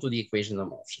proportional to the equation of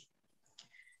motion.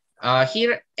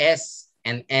 Here, S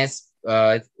and S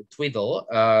twiddle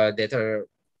that are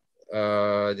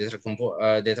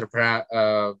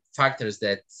factors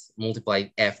that multiply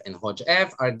F and Hodge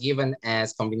F are given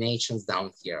as combinations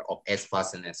down here of S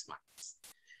plus and S minus.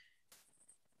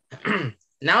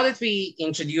 Now that we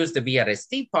introduce the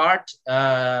BRST part,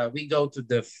 we go to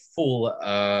the full,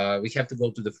 we have to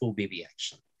go to the full BB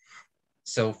action.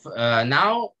 So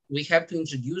now we have to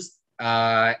introduce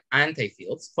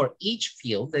anti-fields for each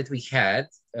field that we had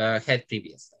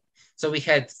previously. So we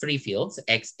had 3 fields,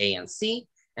 X, A, and C,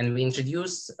 and we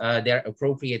introduce their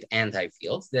appropriate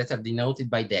anti-fields that are denoted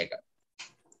by dagger.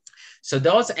 So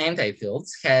those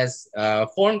anti-fields has a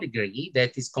form degree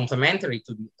that is complementary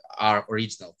to our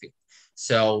original field.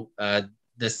 So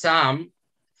the sum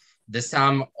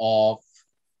of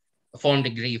form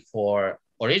degree for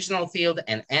original field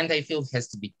and anti-field has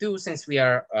to be 2, since we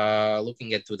are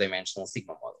looking at 2-dimensional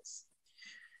sigma models.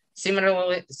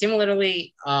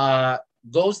 Similarly,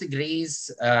 ghost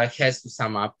degrees has to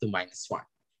sum up to -1.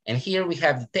 And here we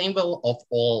have the table of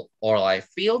all life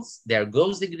fields, their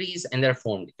ghost degrees and their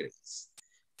form degrees.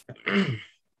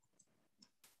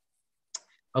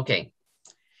 Okay.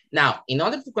 Now, in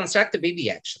order to construct a BV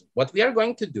action, what we are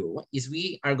going to do is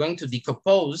we are going to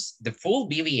decompose the full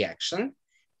BV action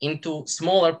into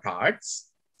smaller parts.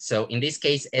 So in this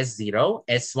case, S0,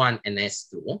 S1, and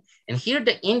S2. And here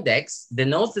the index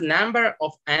denotes the number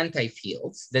of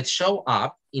anti-fields that show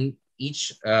up in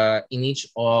each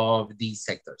of these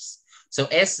sectors. So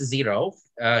S0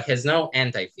 has no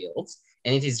anti-fields,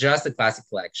 and it is just a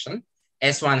classical action.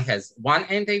 S1 has 1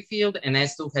 anti-field, and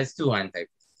S2 has 2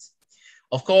 anti-fields.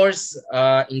 Of course,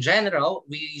 in general,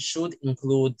 we should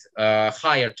include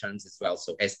higher terms as well,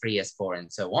 so S3, S4,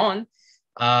 and so on.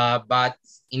 But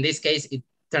in this case, it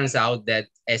turns out that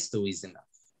S2 is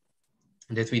enough,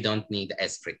 that we don't need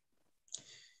S3.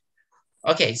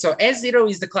 Okay, so S0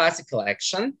 is the classical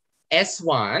action.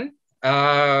 S1,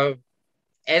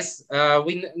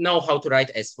 we know how to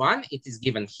write S1. It is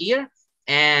given here,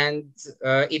 and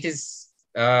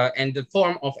and the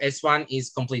form of S1 is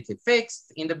completely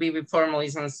fixed in the BV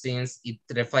formalism, since it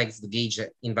reflects the gauge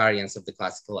invariance of the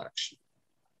classical action.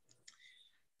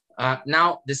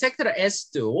 Now, the sector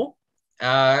S2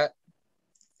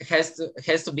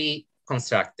 has to be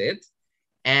constructed,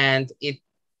 and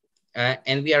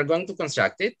and we are going to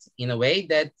construct it in a way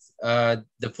that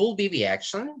the full BV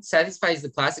action satisfies the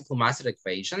classical master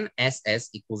equation SS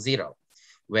equals 0,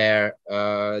 where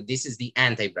this is the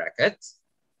anti-bracket.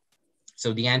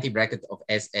 So the anti-bracket of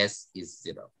SS is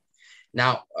 0.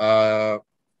 Now,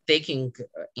 taking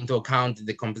into account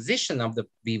the composition of the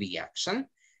BV action,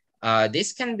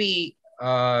 this can be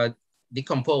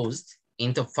decomposed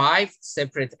into 5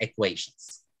 separate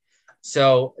equations.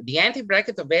 So the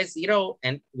anti-bracket of S0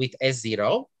 and with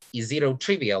S0 is 0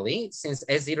 trivially, since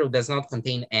S0 does not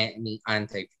contain any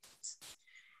anti-fields.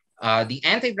 The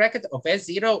anti-bracket of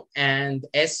S0 and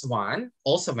S1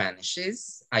 also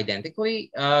vanishes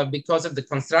identically because of the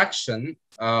construction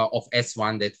of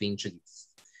S1 that we introduced.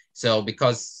 So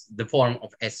because the form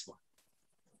of S1.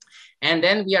 And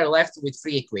then we are left with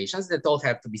 3 equations that all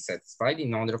have to be satisfied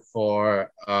in order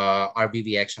for our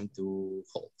BV action to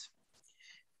hold.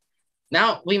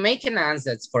 Now we make an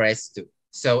ansatz for S2.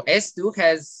 So S2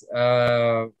 has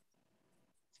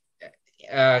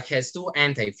 2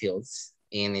 anti-fields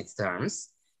in its terms,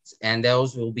 and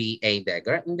those will be A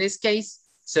dagger in this case.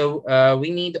 So we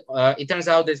need, it turns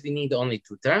out that we need only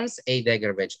 2 terms, A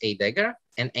dagger wedge A dagger,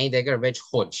 and A dagger wedge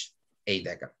hodge A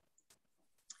dagger.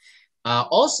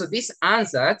 Also, this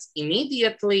ansatz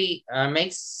immediately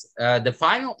makes the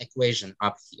final equation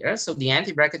up here. So the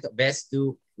anti-bracket of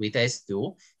S2 with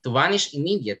S2 to vanish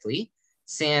immediately,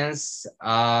 since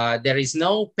there is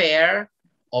no pair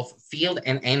of field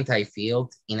and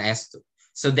anti-field in S2.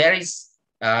 So there is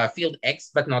field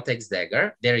X but not X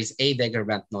dagger. There is A dagger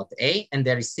but not A, and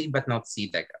there is C but not C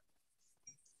dagger.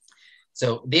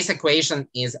 So this equation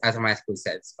is automatically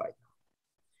satisfied.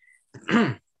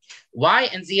 Y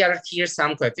and Z are here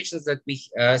some coefficients that we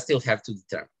still have to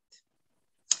determine.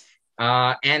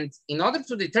 And in order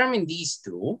to determine these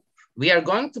two, we are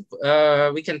going to,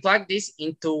 we can plug this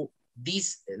into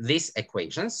this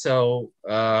equation. So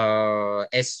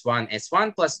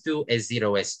S1 plus 2,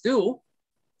 S0, S2.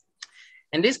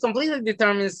 And this completely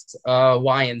determines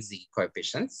Y and Z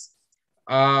coefficients.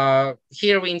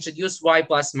 Here we introduce Y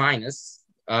plus minus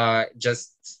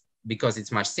just because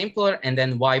it's much simpler, and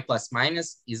then Y plus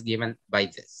minus is given by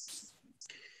this.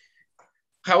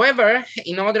 However,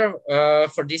 in order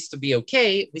for this to be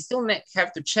okay, we still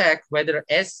have to check whether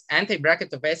S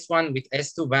anti-bracket of S1 with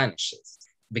S2 vanishes.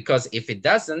 Because if it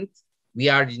doesn't,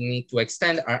 we either need to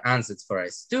extend our ansatz for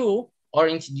S2 or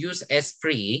introduce S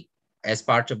free as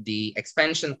part of the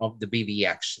expansion of the BV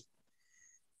action.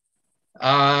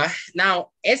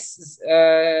 Now it's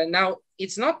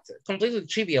not completely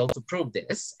trivial to prove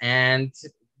this, and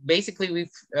basically we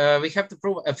have to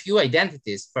prove a few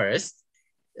identities first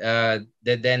that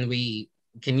then we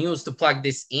can use to plug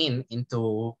this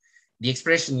into the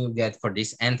expression you get for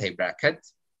this anti-bracket.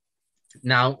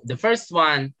 Now the first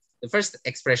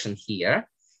expression here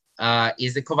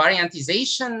is the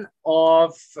covariantization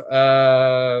of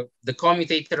the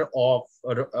commutator of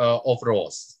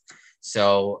rows.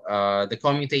 So the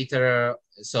commutator,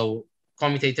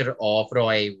 commutator of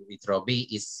rho A with rho B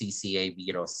is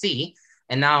CCAB rho C.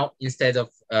 And now instead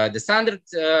of the standard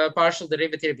partial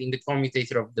derivative in the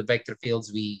commutator of the vector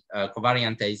fields, we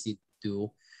covariantize it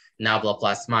to nabla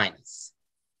plus minus.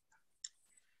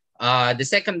 The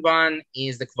second one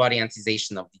is the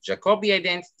covariantization of the Jacobi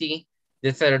identity.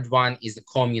 The third one is the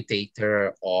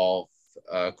commutator of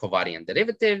covariant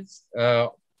derivatives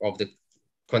of the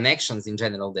connections in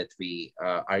general that we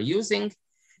are using.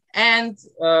 And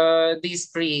these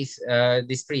three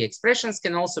expressions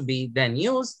can also be then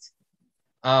used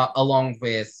along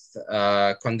with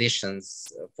conditions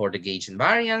for the gauge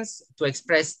invariance to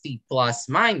express T plus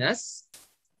minus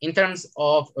in terms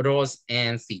of rhos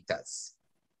and thetas.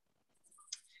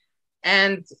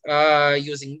 And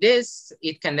using this,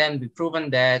 it can then be proven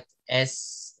that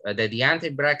the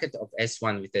anti-bracket of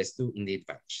S1 with S2 indeed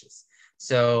vanishes.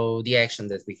 So the action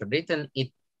that we have written,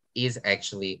 it is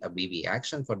actually a BV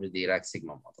action for the Dirac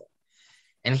sigma model.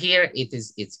 And here it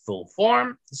is its full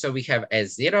form. So we have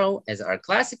S0 as our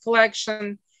classical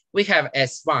action. We have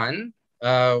S1,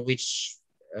 which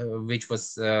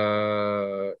was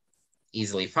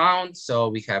easily found. So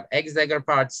we have X dagger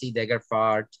part, C dagger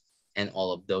part, and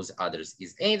all of those others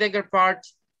is A dagger part.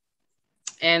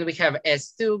 And we have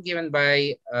S2 given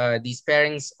by these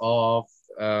pairings of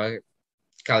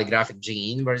calligraphic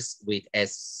G inverse with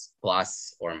S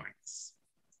plus or minus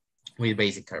with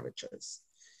basic curvatures.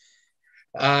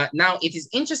 Now it is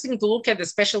interesting to look at the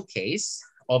special case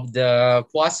of the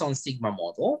Poisson sigma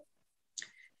model,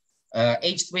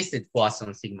 H-twisted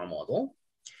Poisson sigma model.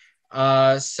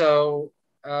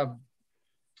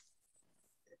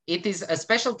 It is a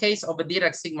special case of a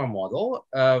Dirac sigma model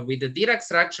with the Dirac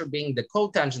structure being the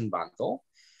cotangent bundle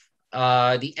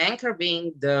the anchor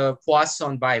being the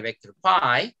Poisson bivector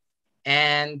pi,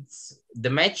 and the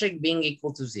metric being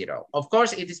equal to 0. Of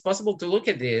course, it is possible to look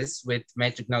at this with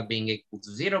metric not being equal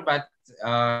to 0, but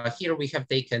here we have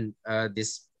taken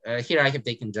here I have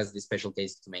taken just this special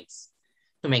case to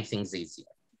make things easier.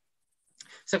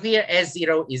 So here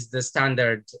S0 is the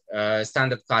standard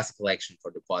classical action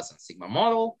for the Poisson sigma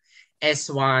model.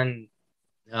 S1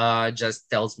 just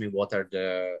tells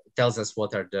us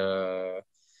what are the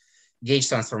gauge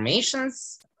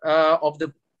transformations of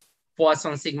the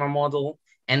Poisson sigma model,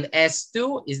 and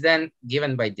S2 is then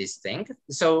given by this thing.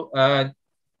 So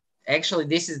actually,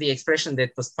 this is the expression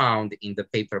that was found in the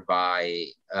paper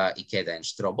by Ikeda and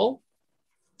Strobel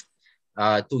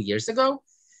 2 years ago.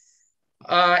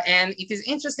 And it is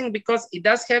interesting because it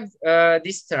does have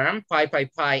this term pi pi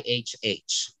pi h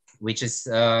h, which is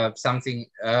something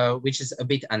which is a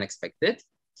bit unexpected,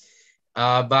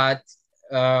 but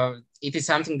it is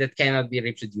something that cannot be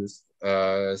reproduced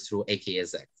through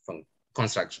AKS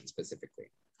construction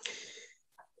specifically.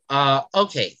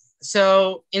 Okay,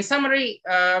 so in summary,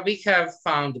 we have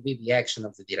found the BB action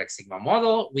of the Dirac sigma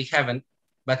model. We haven't,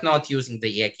 but not using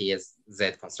the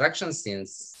AKS construction,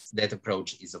 since that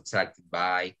approach is obstructed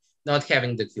by not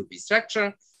having the QP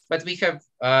structure, but we have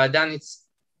done it,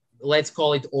 let's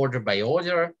call it order by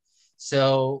order.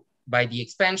 So by the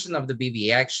expansion of the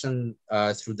BB action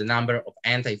through the number of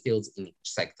anti-fields in each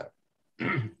sector.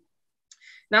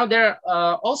 Now, there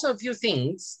are also a few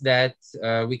things that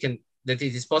that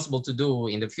it is possible to do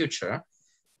in the future,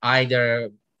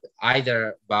 either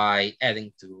by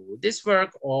adding to this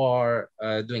work or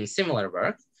doing similar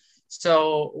work.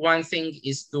 So one thing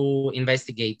is to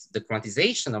investigate the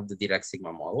quantization of the Dirac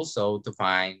sigma model. So to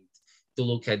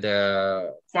look at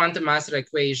the quantum master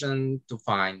equation, to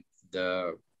find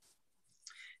the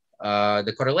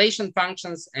correlation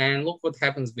functions, and look what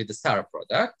happens with the star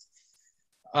product.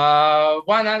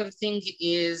 One other thing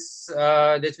is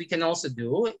that we can also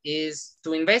do is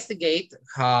to investigate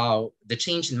how the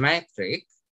change in metric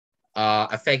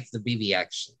affects the BB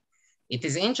action. It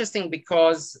is interesting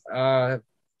because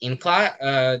in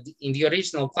the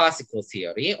original classical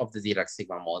theory of the Dirac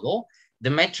sigma model, the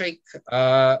metric,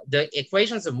 the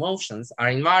equations of motions are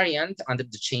invariant under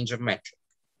the change of metric.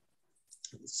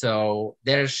 So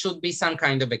there should be some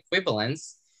kind of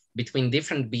equivalence between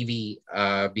different BB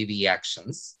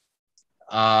actions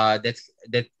that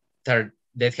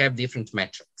have different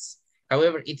metrics.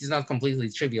 However, it is not completely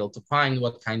trivial to find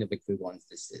what kind of equivalence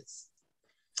this is.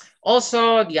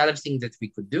 Also, the other thing that we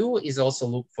could do is also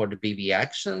look for the BB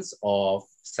actions of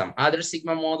some other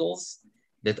sigma models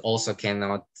that also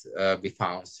cannot be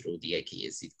found through the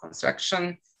AKS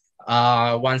construction.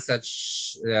 One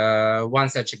such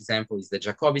example is the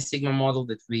Jacobi sigma model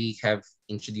that we have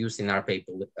introduced in our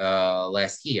paper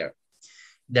last year.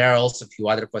 There are also a few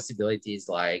other possibilities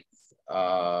like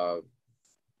the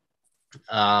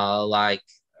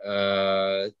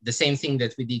same thing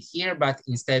that we did here, but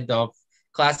instead of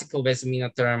classical Vesemino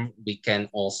term, we can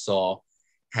also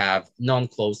have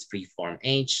non-closed freeform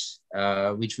H,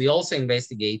 which we also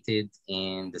investigated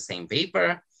in the same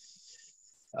paper.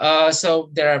 So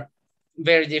there are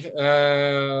very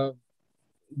different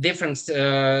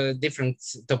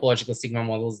topological sigma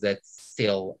models that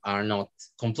still are not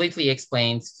completely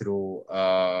explained through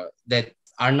that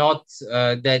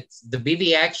the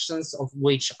BB actions of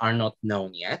which are not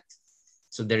known yet.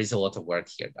 So there is a lot of work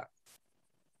here done.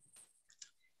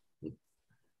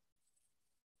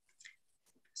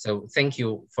 So thank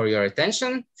you for your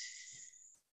attention.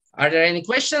 Are there any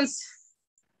questions?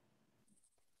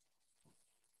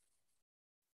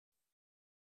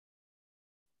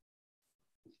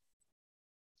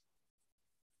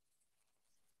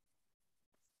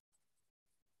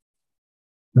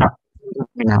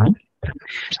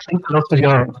 Thanks a lot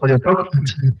for your talk.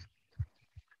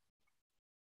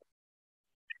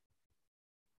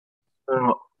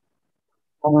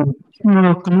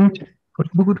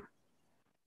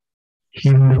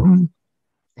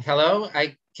 Hello,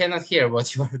 I cannot hear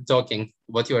what you are talking,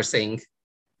 what you are saying.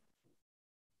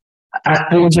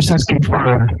 I was just asking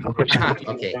for questions.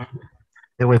 Okay.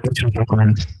 There were questions or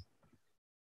comments.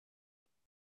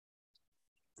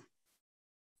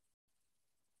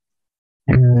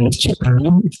 Let's check the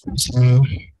room if there's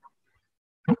any.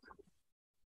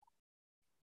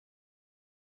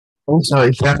 Also,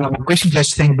 if there are no questions,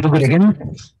 let's thank Grgur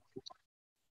again.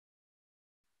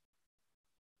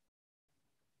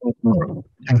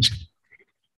 Thanks.